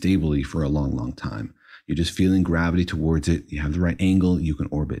pretty stably for a long, long time. You're just feeling gravity towards it. You have the right angle, you can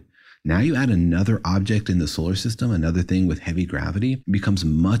orbit. Now you add another object in the solar system, another thing with heavy gravity, it becomes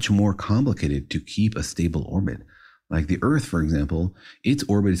much more complicated to keep a stable orbit. Like the Earth, for example, its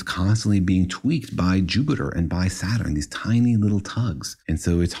orbit is constantly being tweaked by Jupiter and by Saturn, these tiny little tugs. And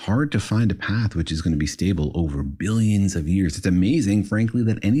so it's hard to find a path which is going to be stable over billions of years. It's amazing, frankly,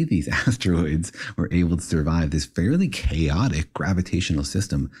 that any of these asteroids were able to survive this fairly chaotic gravitational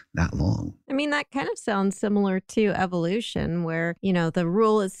system that long. I mean, that kind of sounds similar to evolution, where, you know, the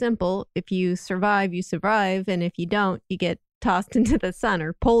rule is simple. If you survive, you survive. And if you don't, you get tossed into the sun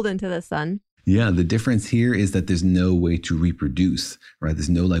or pulled into the sun. Yeah, the difference here is that there's no way to reproduce, right? There's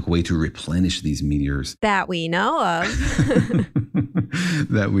no like way to replenish these meteors. That we know of.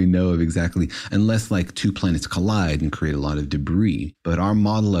 That we know of, exactly. Unless like two planets collide and create a lot of debris. But our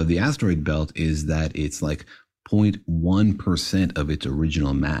model of the asteroid belt is that it's like 0.1% of its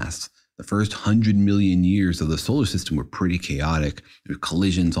original mass. The first 100 million years of the solar system were pretty chaotic. There were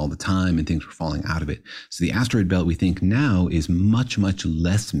collisions all the time and things were falling out of it. So the asteroid belt we think now is much, much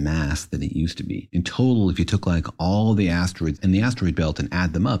less mass than it used to be. In total, if you took like all the asteroids in the asteroid belt and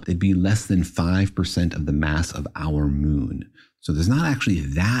add them up, they'd be less than 5% of the mass of our moon. So there's not actually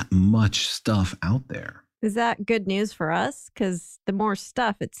that much stuff out there. Is that good news for us? Because the more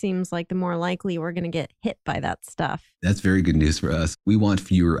stuff, it seems like the more likely we're going to get hit by that stuff. That's very good news for us. We want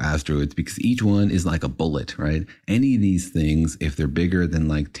fewer asteroids because each one is like a bullet, right? Any of these things, if they're bigger than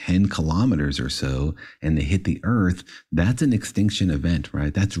like 10 kilometers or so and they hit the Earth, that's an extinction event,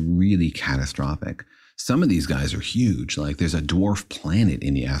 right? That's really catastrophic. Some of these guys are huge. Like there's a dwarf planet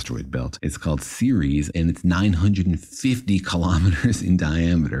in the asteroid belt. It's called Ceres, and it's 950 kilometers in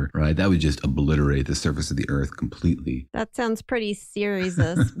diameter, right? That would just obliterate the surface of the Earth completely. That sounds pretty serious.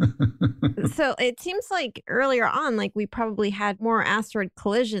 So it seems like earlier on, like we probably had more asteroid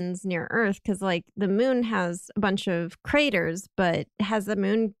collisions near Earth because like the moon has a bunch of craters, but has the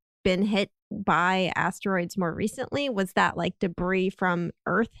moon been hit by asteroids more recently? Was that like debris from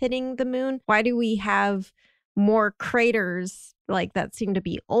Earth hitting the moon? Why do we have more craters like that seem to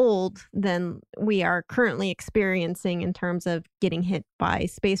be old than we are currently experiencing in terms of getting hit by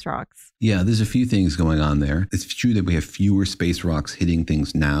space rocks? Yeah, there's a few things going on there. It's true that we have fewer space rocks hitting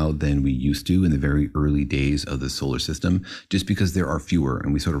things now than we used to in the very early days of the solar system, just because there are fewer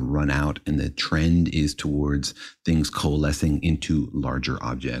and we sort of run out and the trend is towards things coalescing into larger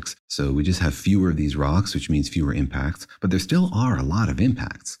objects. So we just have fewer of these rocks, which means fewer impacts, but there still are a lot of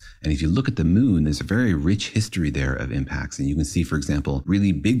impacts. And if you look at the moon, there's a very rich history there of impacts. And you can see, for example,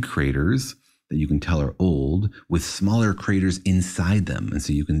 really big craters that you can tell are old with smaller craters inside them. And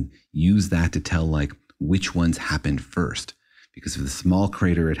so you can use that to tell like which ones happened first. Because if the small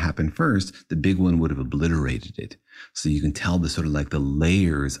crater had happened first, the big one would have obliterated it. So you can tell the sort of like the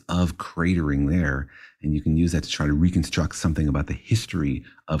layers of cratering there. And you can use that to try to reconstruct something about the history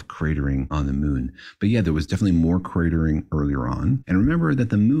of cratering on the moon. But yeah, there was definitely more cratering earlier on. And remember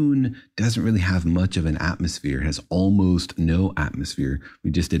that the moon doesn't really have much of an atmosphere. It has almost no atmosphere. We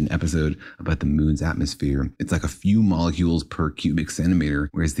just did an episode about the moon's atmosphere. It's like a few molecules per cubic centimeter,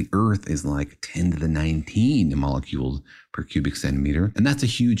 whereas the Earth is like 10 to the 19 molecules per cubic centimeter. And that's a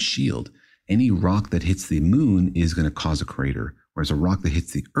huge shield. Any rock that hits the moon is going to cause a crater. Whereas a rock that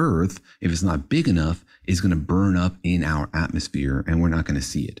hits the Earth, if it's not big enough, is going to burn up in our atmosphere and we're not going to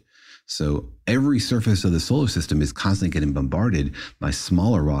see it. So every surface of the solar system is constantly getting bombarded by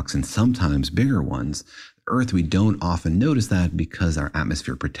smaller rocks and sometimes bigger ones. Earth, we don't often notice that because our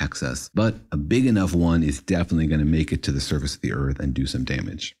atmosphere protects us. But a big enough one is definitely going to make it to the surface of the Earth and do some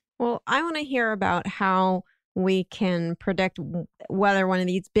damage. Well, I want to hear about how we can predict whether one of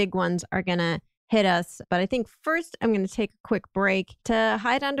these big ones are going to hit us. But I think first I'm going to take a quick break to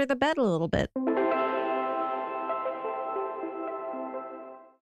hide under the bed a little bit.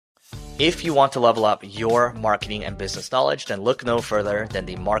 If you want to level up your marketing and business knowledge, then look no further than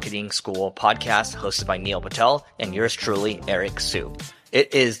the Marketing School podcast hosted by Neil Patel and yours truly, Eric Siu.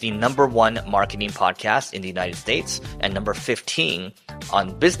 It is the #1 marketing podcast in the United States and number 15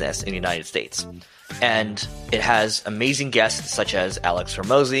 on business in the United States. And it has amazing guests such as Alex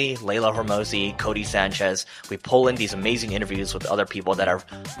Hormozi, Leila Hormozi, Cody Sanchez. We pull in these amazing interviews with other people that are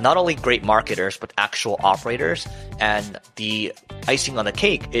not only great marketers, but actual operators. And the icing on the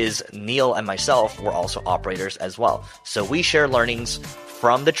cake is Neil and myself were also operators as well. So we share learnings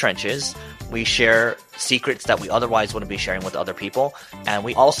from the trenches. We share secrets that we otherwise wouldn't be sharing with other people. And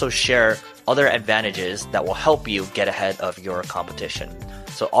we also share other advantages that will help you get ahead of your competition.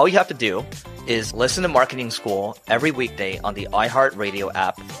 So all you have to do is listen to Marketing School every weekday on the iHeartRadio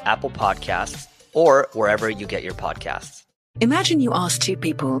app, Apple Podcasts, or wherever you get your podcasts. Imagine you ask two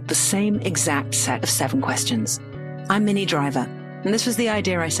people the same exact set of 7 questions. I'm Minnie Driver, and this was the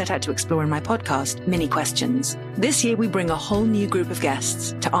idea I set out to explore in my podcast, Mini Questions. This year, we bring a whole new group of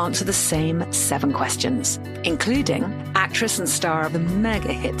guests to answer the same 7 questions, including actress and star of the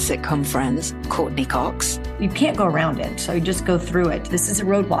mega hit sitcom Friends, Courtney Cox. You can't go around it, so you just go through it. This is a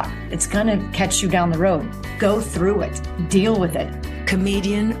roadblock. It's going to catch you down the road. Go through it. Deal with it.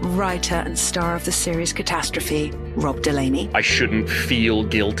 Comedian, writer, and star of the series Catastrophe, Rob Delaney. I shouldn't feel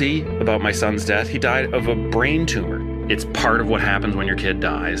guilty about my son's death. He died of a brain tumor. It's part of what happens when your kid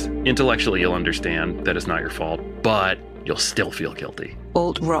dies. Intellectually, you'll understand that it's not your fault, but you'll still feel guilty.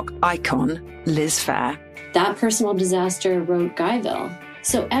 Alt-rock icon, Liz Phair. That personal disaster wrote Guyville.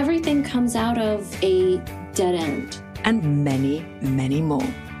 So everything comes out of a dead end. And many, many more.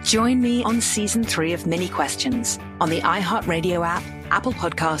 Join me on Season 3 of Mini Questions on the iHeartRadio app, Apple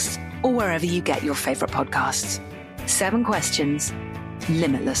Podcasts, or wherever you get your favorite podcasts. 7 questions,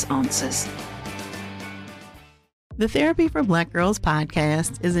 limitless answers. The Therapy for Black Girls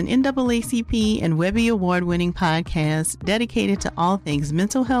podcast is an NAACP and Webby Award-winning podcast dedicated to all things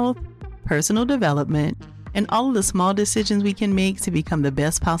mental health, personal development, and all of the small decisions we can make to become the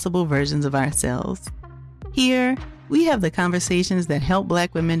best possible versions of ourselves. Here, we have the conversations that help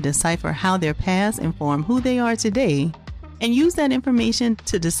Black women decipher how their past inform who they are today and use that information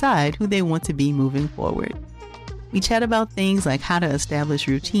to decide who they want to be moving forward. We chat about things like how to establish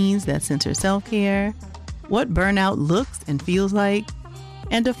routines that center self-care, what burnout looks and feels like,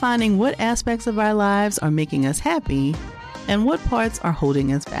 and defining what aspects of our lives are making us happy and what parts are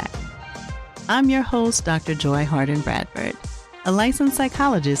holding us back. I'm your host, Dr. Joy Harden Bradford, a licensed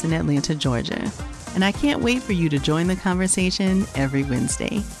psychologist in Atlanta, Georgia, and I can't wait for you to join the conversation every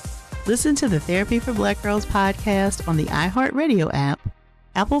Wednesday. Listen to the Therapy for Black Girls podcast on the iHeartRadio app,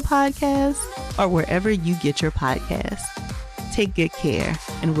 Apple Podcasts, or wherever you get your podcasts. Take good care,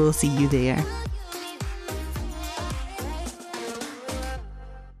 and we'll see you there.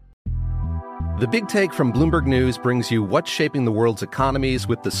 The Big Take from Bloomberg News brings you what's shaping the world's economies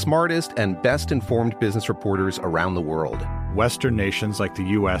with the smartest and best-informed business reporters around the world. Western nations like the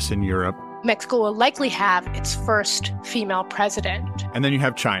U.S. and Europe. Mexico will likely have its first female president. And then you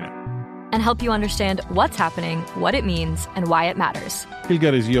have China. And help you understand what's happening, what it means, and why it matters. He'll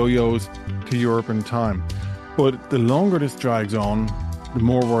get his yo-yos to Europe in time. But the longer this drags on, the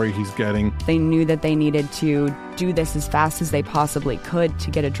more worry he's getting. They knew that they needed to do this as fast as they possibly could to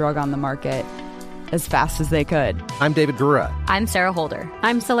get a drug on the market as fast as they could. I'm David Gura. I'm Sarah Holder.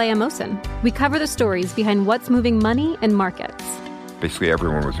 I'm Saleha Mohsen. We cover the stories behind what's moving money and markets. Basically,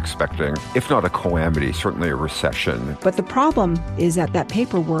 everyone was expecting, if not a calamity, certainly a recession. But the problem is that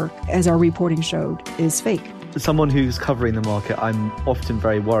paperwork, as our reporting showed, is fake. As someone who's covering the market, I'm often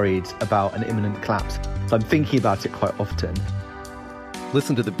very worried about an imminent collapse. So I'm thinking about it quite often.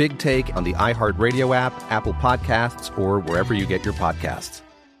 Listen to The Big Take on the iHeartRadio app, Apple Podcasts, or wherever you get your podcasts.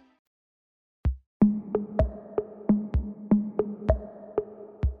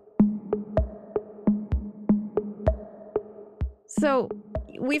 So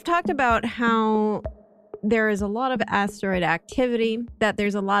we've talked about how there is a lot of asteroid activity, that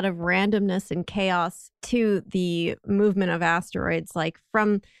there's a lot of randomness and chaos to the movement of asteroids, like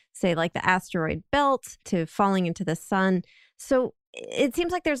from, say, like the asteroid belt to falling into the sun. So it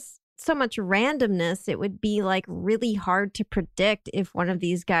seems like there's so much randomness, it would be like really hard to predict if one of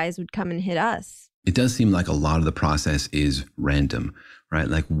these guys would come and hit us. It does seem like a lot of the process is random, right?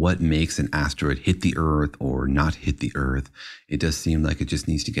 Like what makes an asteroid hit the Earth or not hit the Earth. It does seem like it just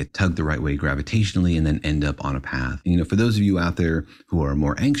needs to get tugged the right way gravitationally and then end up on a path. And, for those of you out there who are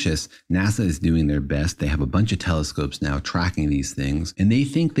more anxious, NASA is doing their best. They have a bunch of telescopes now tracking these things, and they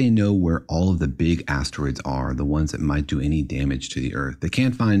think they know where all of the big asteroids are, the ones that might do any damage to the Earth. They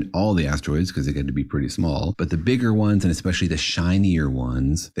can't find all the asteroids because they get to be pretty small, but the bigger ones, and especially the shinier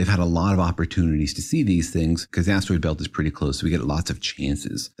ones, they've had a lot of opportunities to see these things because the asteroid belt is pretty close, so we get lots of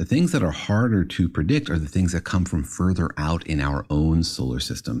chances. The things that are harder to predict are the things that come from further out in our own solar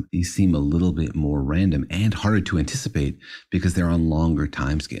system. These seem a little bit more random and harder to anticipate because they're on longer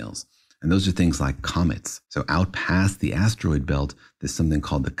timescales. And those are things like comets. So out past the asteroid belt, there's something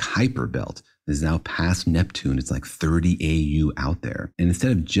called the Kuiper belt. Is now past Neptune. It's like 30 AU out there. And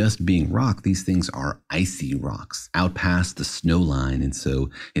instead of just being rock, these things are icy rocks out past the snow line. And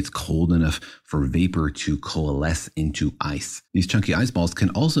so it's cold enough for vapor to coalesce into ice. These chunky ice balls can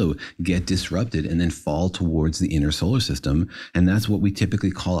also get disrupted and then fall towards the inner solar system. And that's what we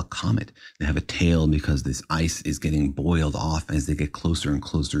typically call a comet. They have a tail because this ice is getting boiled off as they get closer and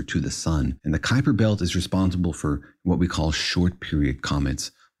closer to the sun. And the Kuiper belt is responsible for what we call short period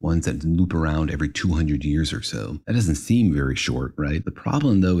comets, ones that loop around every 200 years or so. That doesn't seem very short, right? The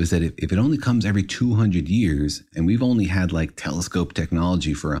problem, though, is that if it only comes every 200 years, and we've only had like telescope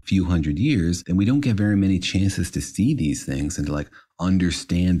technology for a few hundred years, then we don't get very many chances to see these things and to like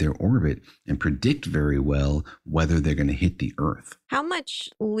understand their orbit and predict very well whether they're going to hit the Earth. How much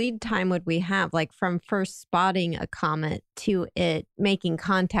lead time would we have, like from first spotting a comet to it making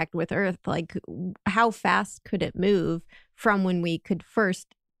contact with Earth? Like how fast could it move from when we could first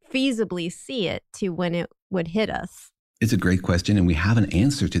feasibly see it to when it would hit us? It's a great question, and we have an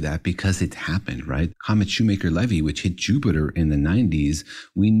answer to that because it's happened, right? Comet Shoemaker-Levy, which hit Jupiter in the 90s,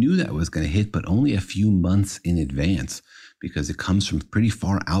 we knew that was going to hit, but only a few months in advance because it comes from pretty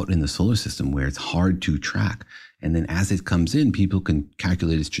far out in the solar system where it's hard to track. And then as it comes in, people can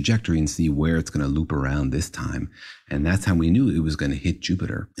calculate its trajectory and see where it's going to loop around this time. And that's how we knew it was going to hit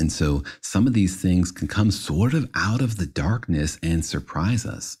Jupiter. And so some of these things can come sort of out of the darkness and surprise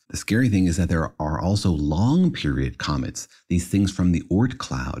us. The scary thing is that there are also long period comets, these things from the Oort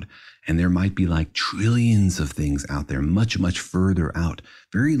cloud. And there might be like trillions of things out there, much, much further out,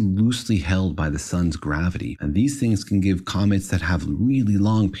 very loosely held by the sun's gravity. And these things can give comets that have really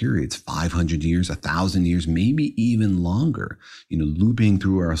long periods, 500 years, 1,000 years, maybe even longer, looping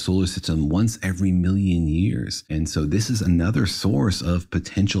through our solar system once every million years. And so this is another source of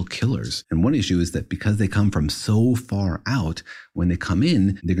potential killers. And one issue is that because they come from so far out, when they come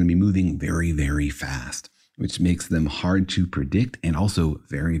in, they're going to be moving very, very fast, which makes them hard to predict and also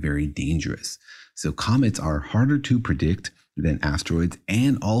very, very dangerous. So comets are harder to predict than asteroids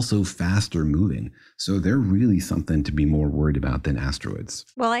and also faster moving. So they're really something to be more worried about than asteroids.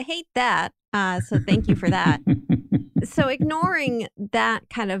 Well, I hate that. So thank you for that. So ignoring that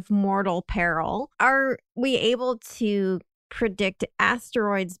kind of mortal peril, are we able to predict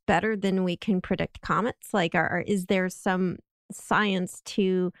asteroids better than we can predict comets? Like, is there some science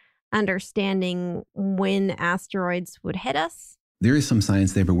to understanding when asteroids would hit us? There is some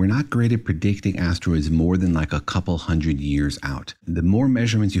science there, but we're not great at predicting asteroids more than like a couple hundred years out. The more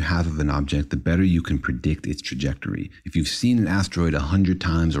measurements you have of an object, the better you can predict its trajectory. If you've seen an asteroid 100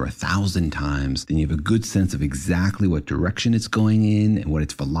 times or 1,000 times, then you have a good sense of exactly what direction it's going in and what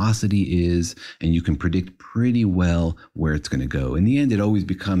its velocity is, and you can predict pretty well where it's going to go. In the end, it always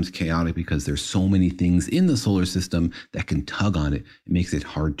becomes chaotic because there's so many things in the solar system that can tug on it. It makes it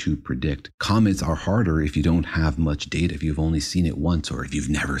hard to predict. Comets are harder if you don't have much data, if you've only seen it once, or if you've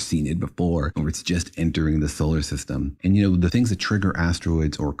never seen it before, or it's just entering the solar system. And the things that trigger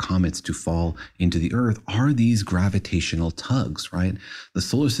asteroids or comets to fall into the Earth are these gravitational tugs, right? The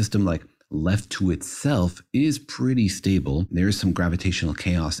solar system, like left to itself, is pretty stable. There's some gravitational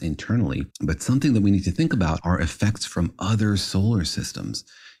chaos internally, but something that we need to think about are effects from other solar systems.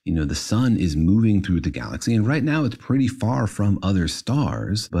 The sun is moving through the galaxy, and right now it's pretty far from other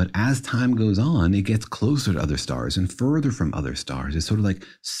stars. But as time goes on, it gets closer to other stars and further from other stars. It's sort of like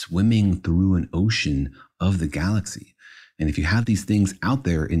swimming through an ocean of the galaxy. And if you have these things out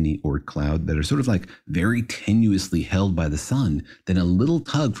there in the Oort cloud that are sort of like very tenuously held by the sun, then a little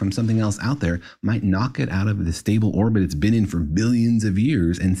tug from something else out there might knock it out of the stable orbit it's been in for billions of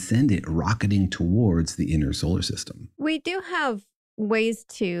years and send it rocketing towards the inner solar system. We do have ways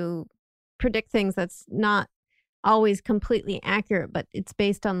to predict things that's not always completely accurate, but it's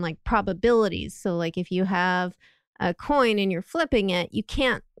based on like probabilities. So like if you have a coin and you're flipping it, you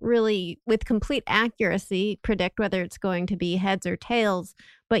can't really with complete accuracy predict whether it's going to be heads or tails,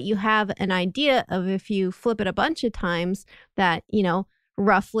 but you have an idea of, if you flip it a bunch of times, that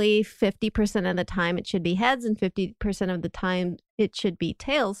roughly 50% of the time it should be heads and 50% of the time it should be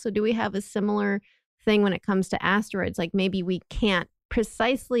tails. So do we have a similar thing when it comes to asteroids? Like maybe we can't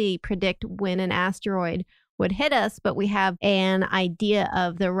precisely predict when an asteroid would hit us, but we have an idea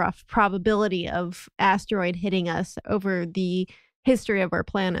of the rough probability of asteroid hitting us over the history of our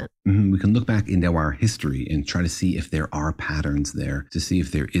planet. We can look back into our history and try to see if there are patterns there, to see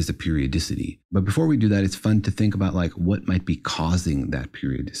if there is a periodicity. But before we do that, it's fun to think about like what might be causing that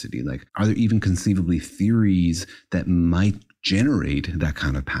periodicity. Like, are there even conceivably theories that might generate that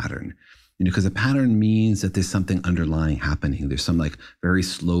kind of pattern? Because a pattern means that there's something underlying happening. There's some like very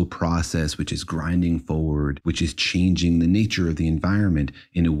slow process which is grinding forward, which is changing the nature of the environment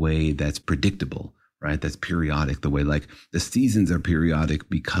in a way that's predictable, right? That's periodic, the way like the seasons are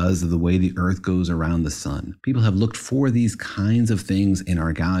periodic because of the way the Earth goes around the sun. People have looked for these kinds of things in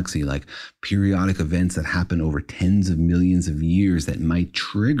our galaxy, like periodic events that happen over tens of millions of years that might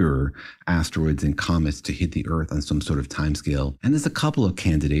trigger asteroids and comets to hit the Earth on some sort of timescale. And there's a couple of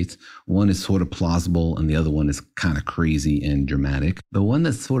candidates. One is sort of plausible and the other one is kind of crazy and dramatic. The one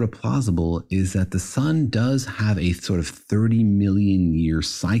that's sort of plausible is that the sun does have a sort of 30 million year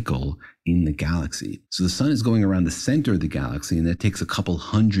cycle in the galaxy. So the sun is going around the center of the galaxy, and that takes a couple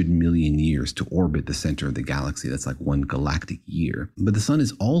 100 million years to orbit the center of the galaxy. That's like one galactic year. But the sun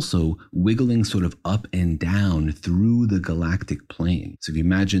is also wiggling sort of up and down through the galactic plane. So if you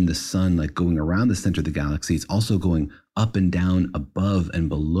imagine the sun like going around the center of the galaxy, it's also going up and down above and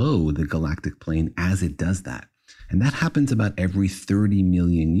below the galactic plane as it does that. And that happens about every 30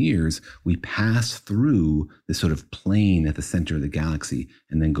 million years. We pass through this sort of plane at the center of the galaxy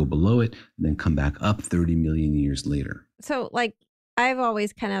and then go below it and then come back up 30 million years later. So like I've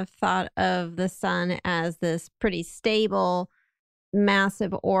always kind of thought of the sun as this pretty stable,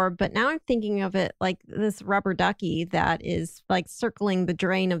 massive orb, but now I'm thinking of it like this rubber ducky that is like circling the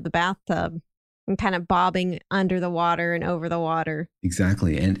drain of the bathtub. and kind of bobbing under the water and over the water.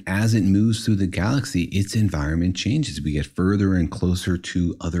 Exactly. And as it moves through the galaxy, its environment changes. We get further and closer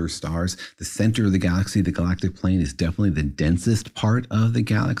to other stars. The center of the galaxy, the galactic plane, is definitely the densest part of the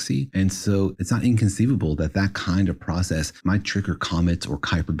galaxy. And so it's not inconceivable that that kind of process might trigger comets or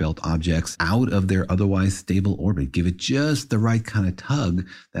Kuiper Belt objects out of their otherwise stable orbit, give it just the right kind of tug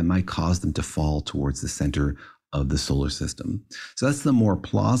that might cause them to fall towards the center of the solar system. So that's the more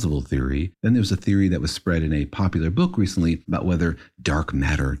plausible theory. Then there was a theory that was spread in a popular book recently about whether dark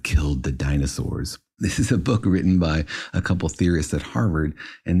matter killed the dinosaurs. This is a book written by a couple theorists at Harvard,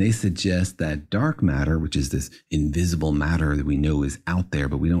 and they suggest that dark matter, which is this invisible matter that we know is out there,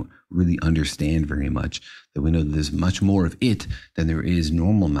 but we don't really understand very much, that we know that there's much more of it than there is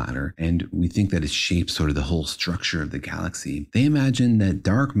normal matter, and we think that it shapes sort of the whole structure of the galaxy. They imagine that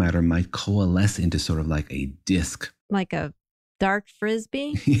dark matter might coalesce into sort of like a disk. Like a dark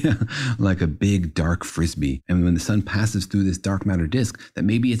frisbee? Yeah, like a big dark frisbee. And when the sun passes through this dark matter disk, that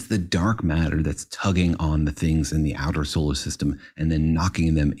maybe it's the dark matter that's tugging on the things in the outer solar system and then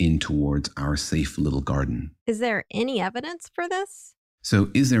knocking them in towards our safe little garden. Is there any evidence for this?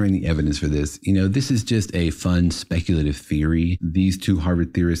 So is there any evidence for this? You know, this is just a fun speculative theory. These two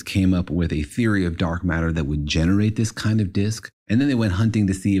Harvard theorists came up with a theory of dark matter that would generate this kind of disk. And then they went hunting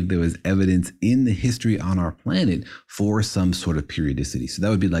to see if there was evidence in the history on our planet for some sort of periodicity. So that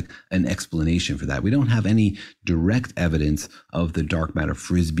would be like an explanation for that. We don't have any direct evidence of the dark matter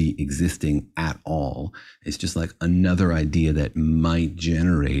frisbee existing at all. It's just like another idea that might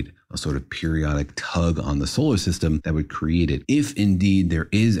generate a sort of periodic tug on the solar system that would create it, if indeed there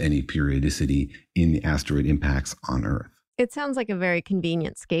is any periodicity in the asteroid impacts on Earth. It sounds like a very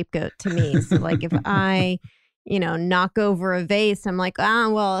convenient scapegoat to me. So like if I knock over a vase, I'm like,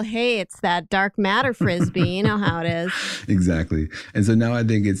 well, hey, it's that dark matter frisbee. You know how it is. Exactly. And so now I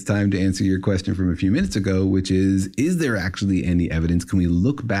think it's time to answer your question from a few minutes ago, which is there actually any evidence? Can we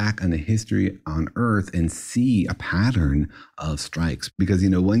look back on the history on Earth and see a pattern of strikes? Because,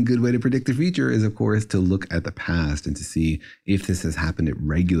 one good way to predict the future is, of course, to look at the past and to see if this has happened at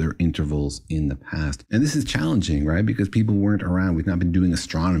regular intervals in the past. And this is challenging, right? Because people weren't around. We've not been doing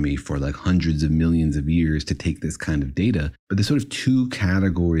astronomy for like hundreds of millions of years to take this kind of data. But there's sort of two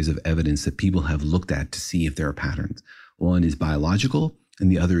categories of evidence that people have looked at to see if there are patterns. One is biological and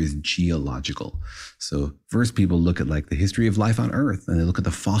the other is geological. So first people look at like the history of life on Earth and they look at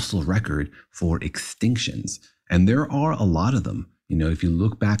the fossil record for extinctions. And there are a lot of them. If you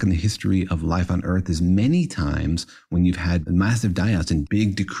look back in the history of life on Earth, there's many times when you've had massive die-outs and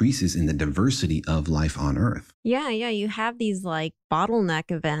big decreases in the diversity of life on Earth. Yeah. You have these like bottleneck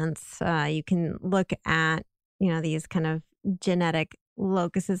events. You can look at, these kind of genetic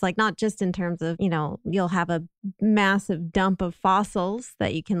locuses, like not just in terms of, you'll have a massive dump of fossils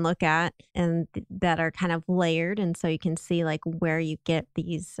that you can look at and that are kind of layered. And so you can see like where you get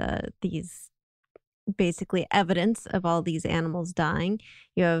these basically evidence of all these animals dying.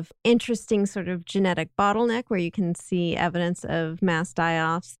 You have interesting sort of genetic bottleneck where you can see evidence of mass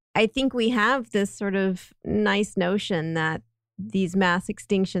die-offs. I think we have this sort of nice notion that these mass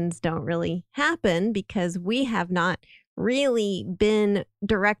extinctions don't really happen because we have not really been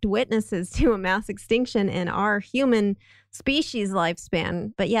direct witnesses to a mass extinction in our human species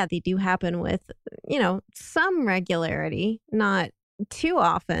lifespan. But yeah, they do happen with, some regularity, not too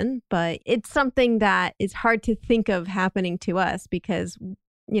often, but it's something that is hard to think of happening to us because,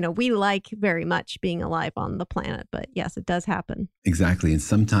 we like very much being alive on the planet. But yes, it does happen. Exactly. And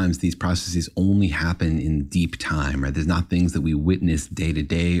sometimes these processes only happen in deep time, right? There's not things that we witness day to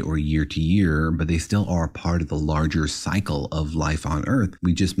day or year to year, but they still are part of the larger cycle of life on Earth.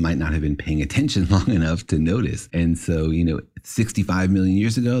 We just might not have been paying attention long enough to notice. And so, 65 million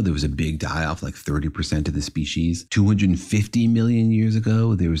years ago, there was a big die-off, like 30% of the species. 250 million years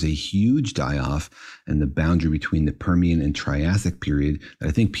ago, there was a huge die-off in the boundary between the Permian and Triassic period that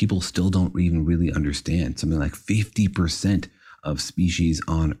I think people still don't even really understand. Something like 50% of species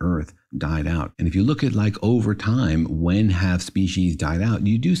on Earth died out. And if you look at like over time, when have species died out,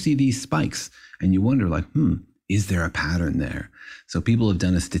 you do see these spikes and you wonder like, is there a pattern there? So people have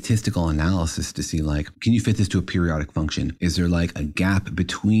done a statistical analysis to see like, can you fit this to a periodic function? Is there like a gap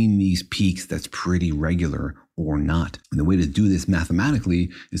between these peaks that's pretty regular or not? And the way to do this mathematically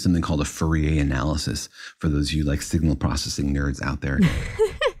is something called a Fourier analysis for those of you like signal processing nerds out there.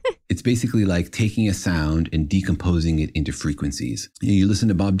 It's basically like taking a sound and decomposing it into frequencies. You listen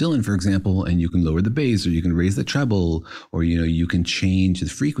to Bob Dylan, for example, and you can lower the bass, or you can raise the treble, or you can change the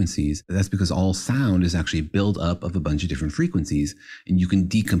frequencies. That's because all sound is actually built up of a bunch of different frequencies, and you can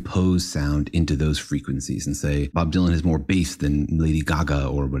decompose sound into those frequencies and say Bob Dylan has more bass than Lady Gaga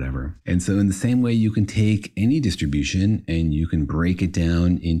or whatever. And so in the same way, you can take any distribution and you can break it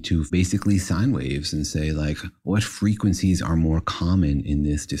down into basically sine waves and say, like, what frequencies are more common in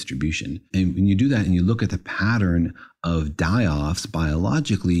this distribution? And when you do that and you look at the pattern of die-offs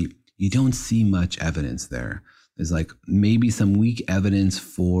biologically, you don't see much evidence there. There's like maybe some weak evidence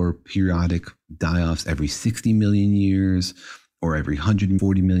for periodic die-offs every 60 million years or every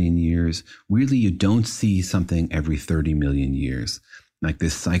 140 million years. Weirdly, you don't see something every 30 million years. Like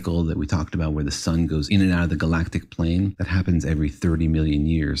this cycle that we talked about where the sun goes in and out of the galactic plane, that happens every 30 million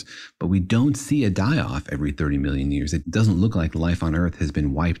years. But we don't see a die-off every 30 million years. It doesn't look like life on Earth has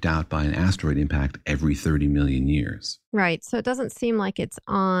been wiped out by an asteroid impact every 30 million years. Right. So it doesn't seem like it's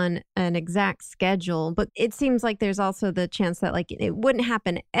on an exact schedule, but it seems like there's also the chance that like it wouldn't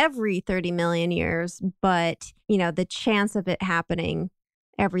happen every 30 million years, but, the chance of it happening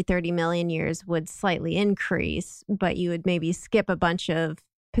every 30 million years would slightly increase, but you would maybe skip a bunch of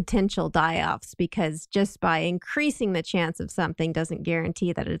potential die-offs because just by increasing the chance of something doesn't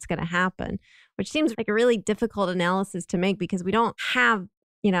guarantee that it's going to happen, which seems like a really difficult analysis to make because we don't have,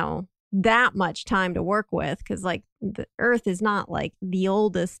 that much time to work with because like the Earth is not like the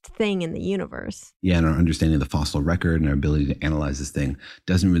oldest thing in the universe. Yeah, and our understanding of the fossil record and our ability to analyze this thing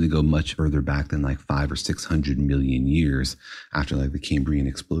doesn't really go much further back than like 500 or 600 million years after like the Cambrian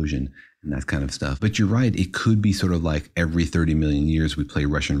explosion and that kind of stuff. But you're right, it could be sort of like every 30 million years we play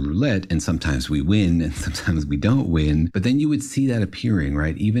Russian roulette and sometimes we win and sometimes we don't win. But then you would see that appearing,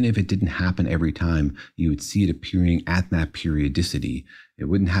 right? Even if it didn't happen every time, you would see it appearing at that periodicity. It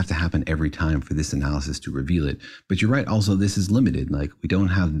wouldn't have to happen every time for this analysis to reveal it. But you're right, also, this is limited. Like, we don't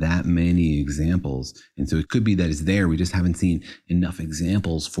have that many examples. And so it could be that it's there. We just haven't seen enough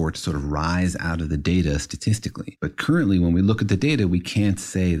examples for it to sort of rise out of the data statistically. But currently, when we look at the data, we can't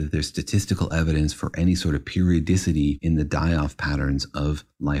say that there's statistical evidence for any sort of periodicity in the die-off patterns of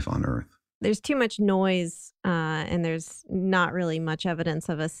life on Earth. There's too much noise, and there's not really much evidence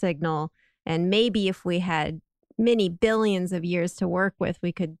of a signal. And maybe if we had many billions of years to work with,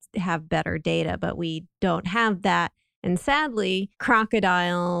 we could have better data, but we don't have that. And sadly,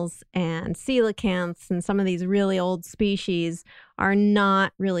 crocodiles and coelacanths and some of these really old species are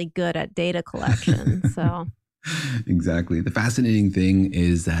not really good at data collection. So exactly. The fascinating thing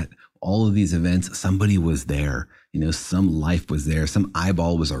is that all of these events, somebody was there. Some life was there. Some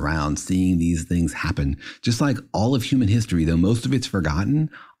eyeball was around seeing these things happen. Just like all of human history, though most of it's forgotten,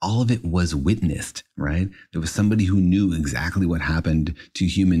 all of it was witnessed, right? There was somebody who knew exactly what happened to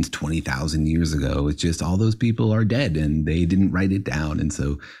humans 20,000 years ago. It's just all those people are dead and they didn't write it down. And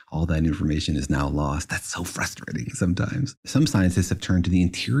so all that information is now lost. That's so frustrating sometimes. Some scientists have turned to the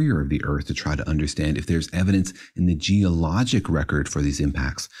interior of the Earth to try to understand if there's evidence in the geologic record for these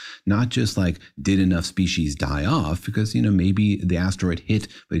impacts. Not just like, did enough species die off? Because, maybe the asteroid hit,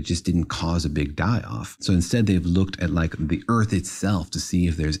 but it just didn't cause a big die-off. So instead, they've looked at like the Earth itself to see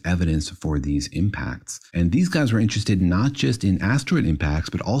if there's evidence for these impacts. And these guys were interested not just in asteroid impacts,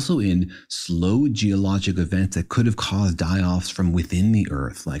 but also in slow geologic events that could have caused die-offs from within the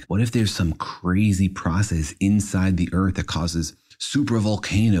Earth. Like, what if there's some crazy process inside the Earth that causes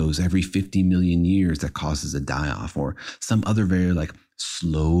supervolcanoes every 50 million years that causes a die-off, or some other very like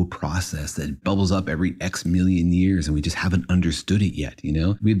slow process that bubbles up every X million years and we just haven't understood it yet,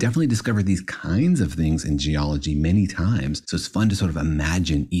 We've definitely discovered these kinds of things in geology many times, so it's fun to sort of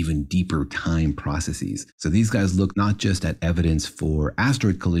imagine even deeper time processes. So these guys look not just at evidence for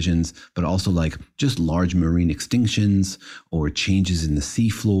asteroid collisions, but also like just large marine extinctions or changes in the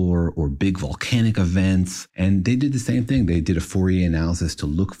seafloor or big volcanic events. And they did the same thing. They did a Fourier analysis to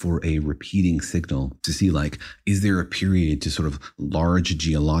look for a repeating signal to see like, is there a period to sort of large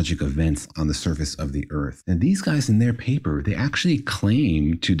geologic events on the surface of the Earth. And these guys in their paper, they actually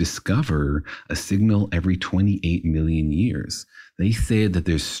claim to discover a signal every 28 million years. They said that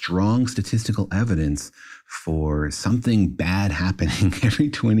there's strong statistical evidence for something bad happening every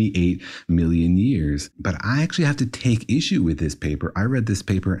 28 million years. But I actually have to take issue with this paper. I read this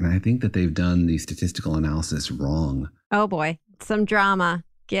paper and I think that they've done the statistical analysis wrong. Oh boy, some drama.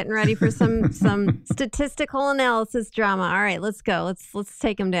 Getting ready for some statistical analysis drama. All right, let's go. Let's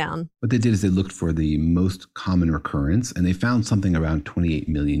take them down. What they did is they looked for the most common recurrence, and they found something around 28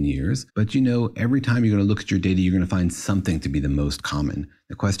 million years. But every time you're going to look at your data, you're going to find something to be the most common.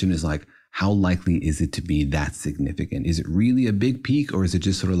 The question is like, how likely is it to be that significant? Is it really a big peak, or is it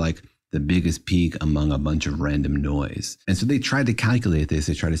just sort of like the biggest peak among a bunch of random noise? And so they tried to calculate this.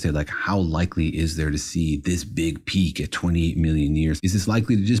 They tried to say, like, how likely is there to see this big peak at 28 million years? Is this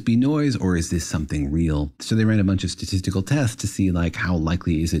likely to just be noise, or is this something real? So they ran a bunch of statistical tests to see, like, how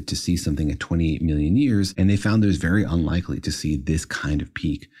likely is it to see something at 28 million years? And they found there's very unlikely to see this kind of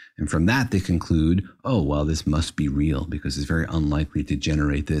peak. And from that, they conclude, oh, well, this must be real because it's very unlikely to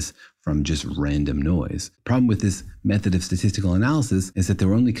generate this from just random noise. Problem with this method of statistical analysis is that they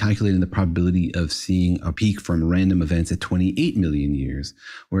were only calculating the probability of seeing a peak from random events at 28 million years,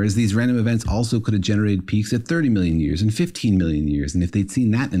 whereas these random events also could have generated peaks at 30 million years and 15 million years. And if they'd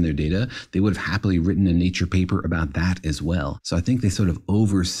seen that in their data, they would have happily written a Nature paper about that as well. So I think they sort of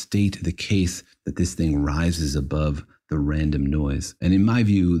overstate the case that this thing rises above the random noise. And in my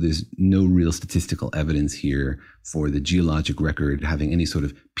view, there's no real statistical evidence here for the geologic record having any sort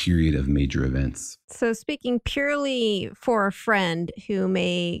of period of major events. So speaking purely for a friend who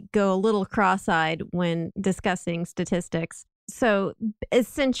may go a little cross-eyed when discussing statistics, so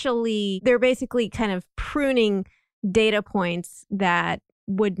essentially they're basically kind of pruning data points that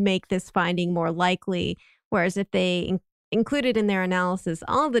would make this finding more likely, whereas if they included in their analysis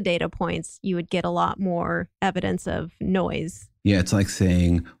all the data points, you would get a lot more evidence of noise. Yeah, it's like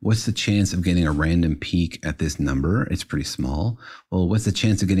saying, what's the chance of getting a random peak at this number? It's pretty small. Well, what's the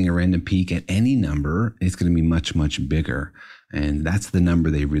chance of getting a random peak at any number? It's going to be much, much bigger. And that's the number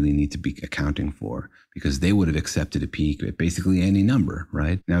they really need to be accounting for, because they would have accepted a peak at basically any number,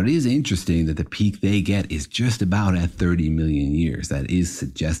 right? Now, it is interesting that the peak they get is just about at 30 million years. That is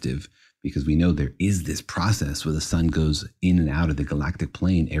suggestive, because we know there is this process where the sun goes in and out of the galactic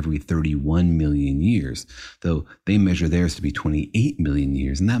plane every 31 million years, though they measure theirs to be 28 million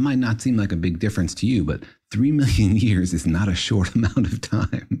years. And that might not seem like a big difference to you, but 3 million years is not a short amount of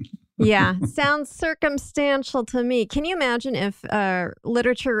time. Yeah, sounds circumstantial to me. Can you imagine if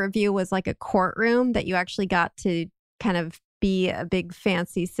literature review was like a courtroom, that you actually got to kind of be a big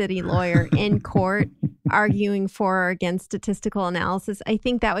fancy city lawyer in court arguing for or against statistical analysis? I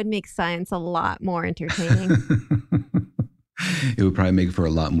think that would make science a lot more entertaining. It would probably make for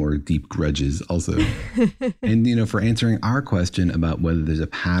a lot more deep grudges also. And, for answering our question about whether there's a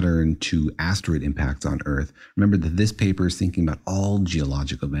pattern to asteroid impacts on Earth, remember that this paper is thinking about all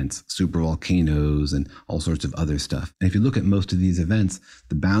geologic events, supervolcanoes and all sorts of other stuff. And if you look at most of these events,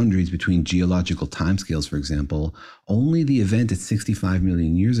 the boundaries between geological timescales, for example, only the event at 65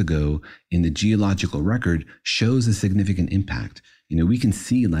 million years ago in the geological record shows a significant impact. We can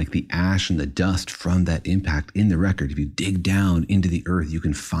see like the ash and the dust from that impact in the record. If you dig down into the earth, you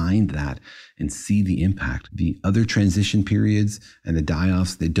can find that and see the impact. The other transition periods and the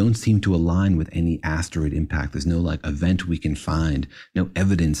die-offs, they don't seem to align with any asteroid impact. There's no like event we can find, no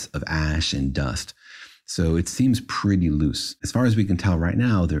evidence of ash and dust. So it seems pretty loose. As far as we can tell right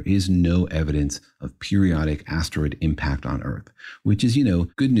now, there is no evidence of periodic asteroid impact on Earth, which is,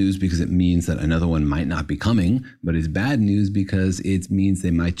 good news because it means that another one might not be coming, but it's bad news because it means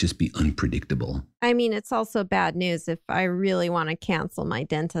they might just be unpredictable. I mean, it's also bad news if I really want to cancel my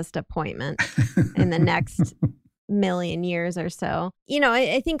dentist appointment in the next million years or so.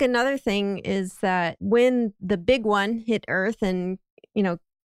 I think another thing is that when the big one hit Earth and,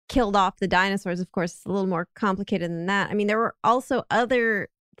 killed off the dinosaurs, of course, it's a little more complicated than that. I mean, there were also other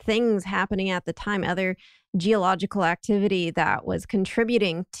things happening at the time, other geological activity that was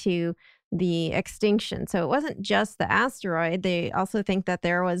contributing to the extinction. So it wasn't just the asteroid. They also think that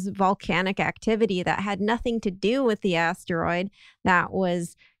there was volcanic activity that had nothing to do with the asteroid that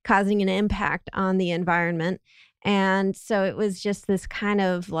was causing an impact on the environment. And so it was just this kind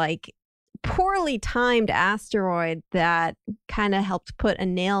of like poorly timed asteroid that kind of helped put a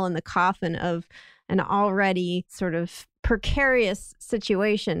nail in the coffin of an already sort of precarious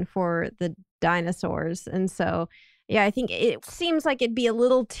situation for the dinosaurs. And so, yeah, I think it seems like it'd be a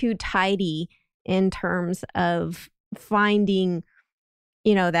little too tidy in terms of finding,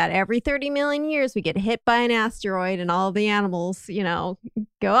 that every 30 million years we get hit by an asteroid and all the animals, go,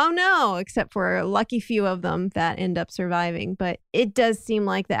 oh no, except for a lucky few of them that end up surviving. But it does seem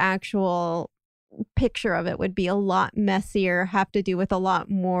like the actual picture of it would be a lot messier, have to do with a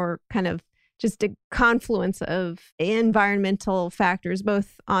lot more kind of just a confluence of environmental factors,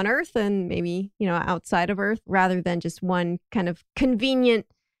 both on Earth and maybe, outside of Earth, rather than just one kind of convenient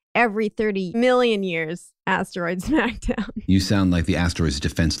every 30 million years asteroid smackdown. You sound like the asteroid's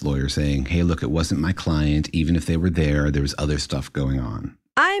defense lawyer saying, hey, look, it wasn't my client. Even if they were there was other stuff going on.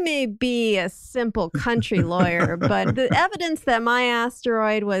 I may be a simple country lawyer, but the evidence that my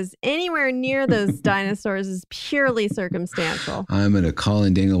asteroid was anywhere near those dinosaurs is purely circumstantial. I'm going to call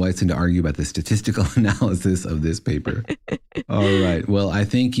in Daniel Whiteson to argue about the statistical analysis of this paper. All right. Well, I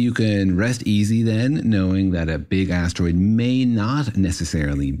think you can rest easy then, knowing that a big asteroid may not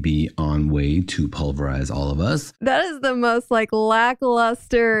necessarily be on way to pulverize all of us. That is the most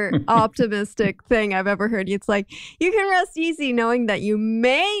lackluster, optimistic thing I've ever heard. It's like, you can rest easy knowing that you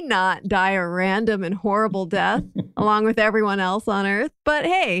may not die a random and horrible death along with everyone else on Earth. But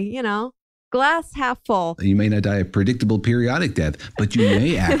hey, glass half full. You may not die a predictable periodic death, but you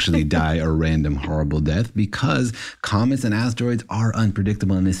may actually die a random horrible death because comets and asteroids are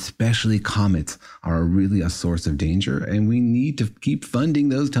unpredictable, and especially comets are really a source of danger. And we need to keep funding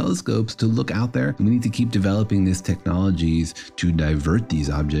those telescopes to look out there. And we need to keep developing these technologies to divert these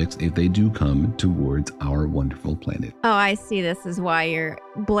objects if they do come towards our wonderful planet. Oh, I see. This is why you're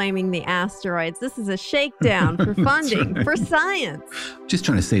blaming the asteroids. This is a shakedown for funding, right. For science. Just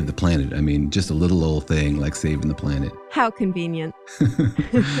trying to save the planet. I mean, just a little old thing like saving the planet. How convenient.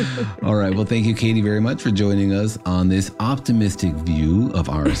 All right. Well, thank you, Katie, very much for joining us on this optimistic view of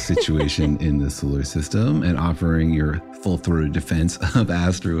our situation in the solar system and offering your full-throated defense of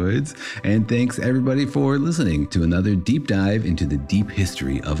asteroids. And thanks, everybody, for listening to another deep dive into the deep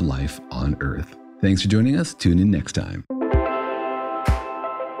history of life on Earth. Thanks for joining us. Tune in next time.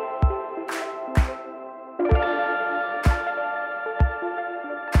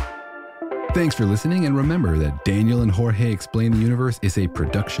 Thanks for listening, and remember that Daniel and Jorge Explain the Universe is a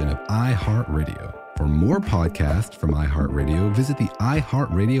production of iHeartRadio. For more podcasts from iHeartRadio, visit the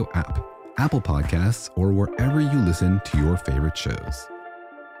iHeartRadio app, Apple Podcasts, or wherever you listen to your favorite shows.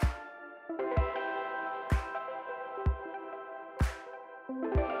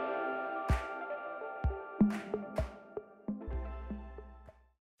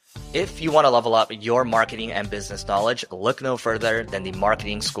 If you want to level up your marketing and business knowledge, look no further than the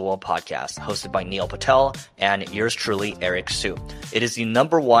Marketing School podcast, hosted by Neil Patel and yours truly, Eric Su. It is the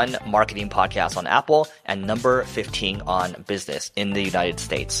 #1 marketing podcast on Apple and number 15 on business in the United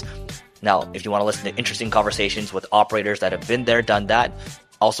States. Now, if you want to listen to interesting conversations with operators that have been there, done that,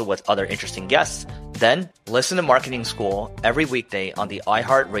 also with other interesting guests, then listen to Marketing School every weekday on the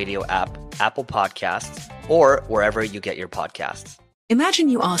iHeartRadio app, Apple Podcasts, or wherever you get your podcasts. Imagine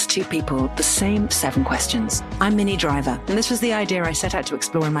you ask two people the same 7 questions. I'm Minnie Driver, and this was the idea I set out to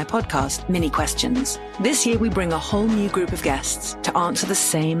explore in my podcast, Mini Questions. This year, we bring a whole new group of guests to answer the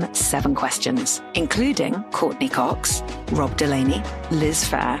same 7 questions, including Courtney Cox, Rob Delaney, Liz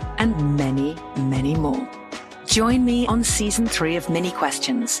Phair, and many, many more. Join me on Season 3 of Mini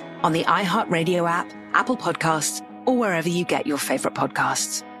Questions on the iHeartRadio app, Apple Podcasts, or wherever you get your favorite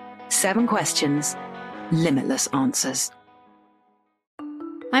podcasts. 7 questions, limitless answers.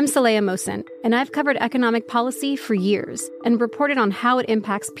 I'm Saleha Mohsin, and I've covered economic policy for years and reported on how it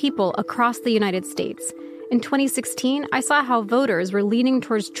impacts people across the United States. In 2016, I saw how voters were leaning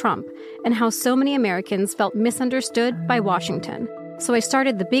towards Trump and how so many Americans felt misunderstood by Washington. So I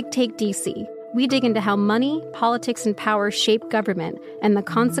started The Big Take DC. We dig into how money, politics, and power shape government and the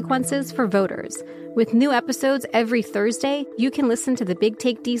consequences for voters. With new episodes every Thursday, you can listen to The Big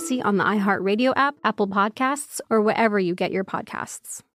Take DC on the iHeartRadio app, Apple Podcasts, or wherever you get your podcasts.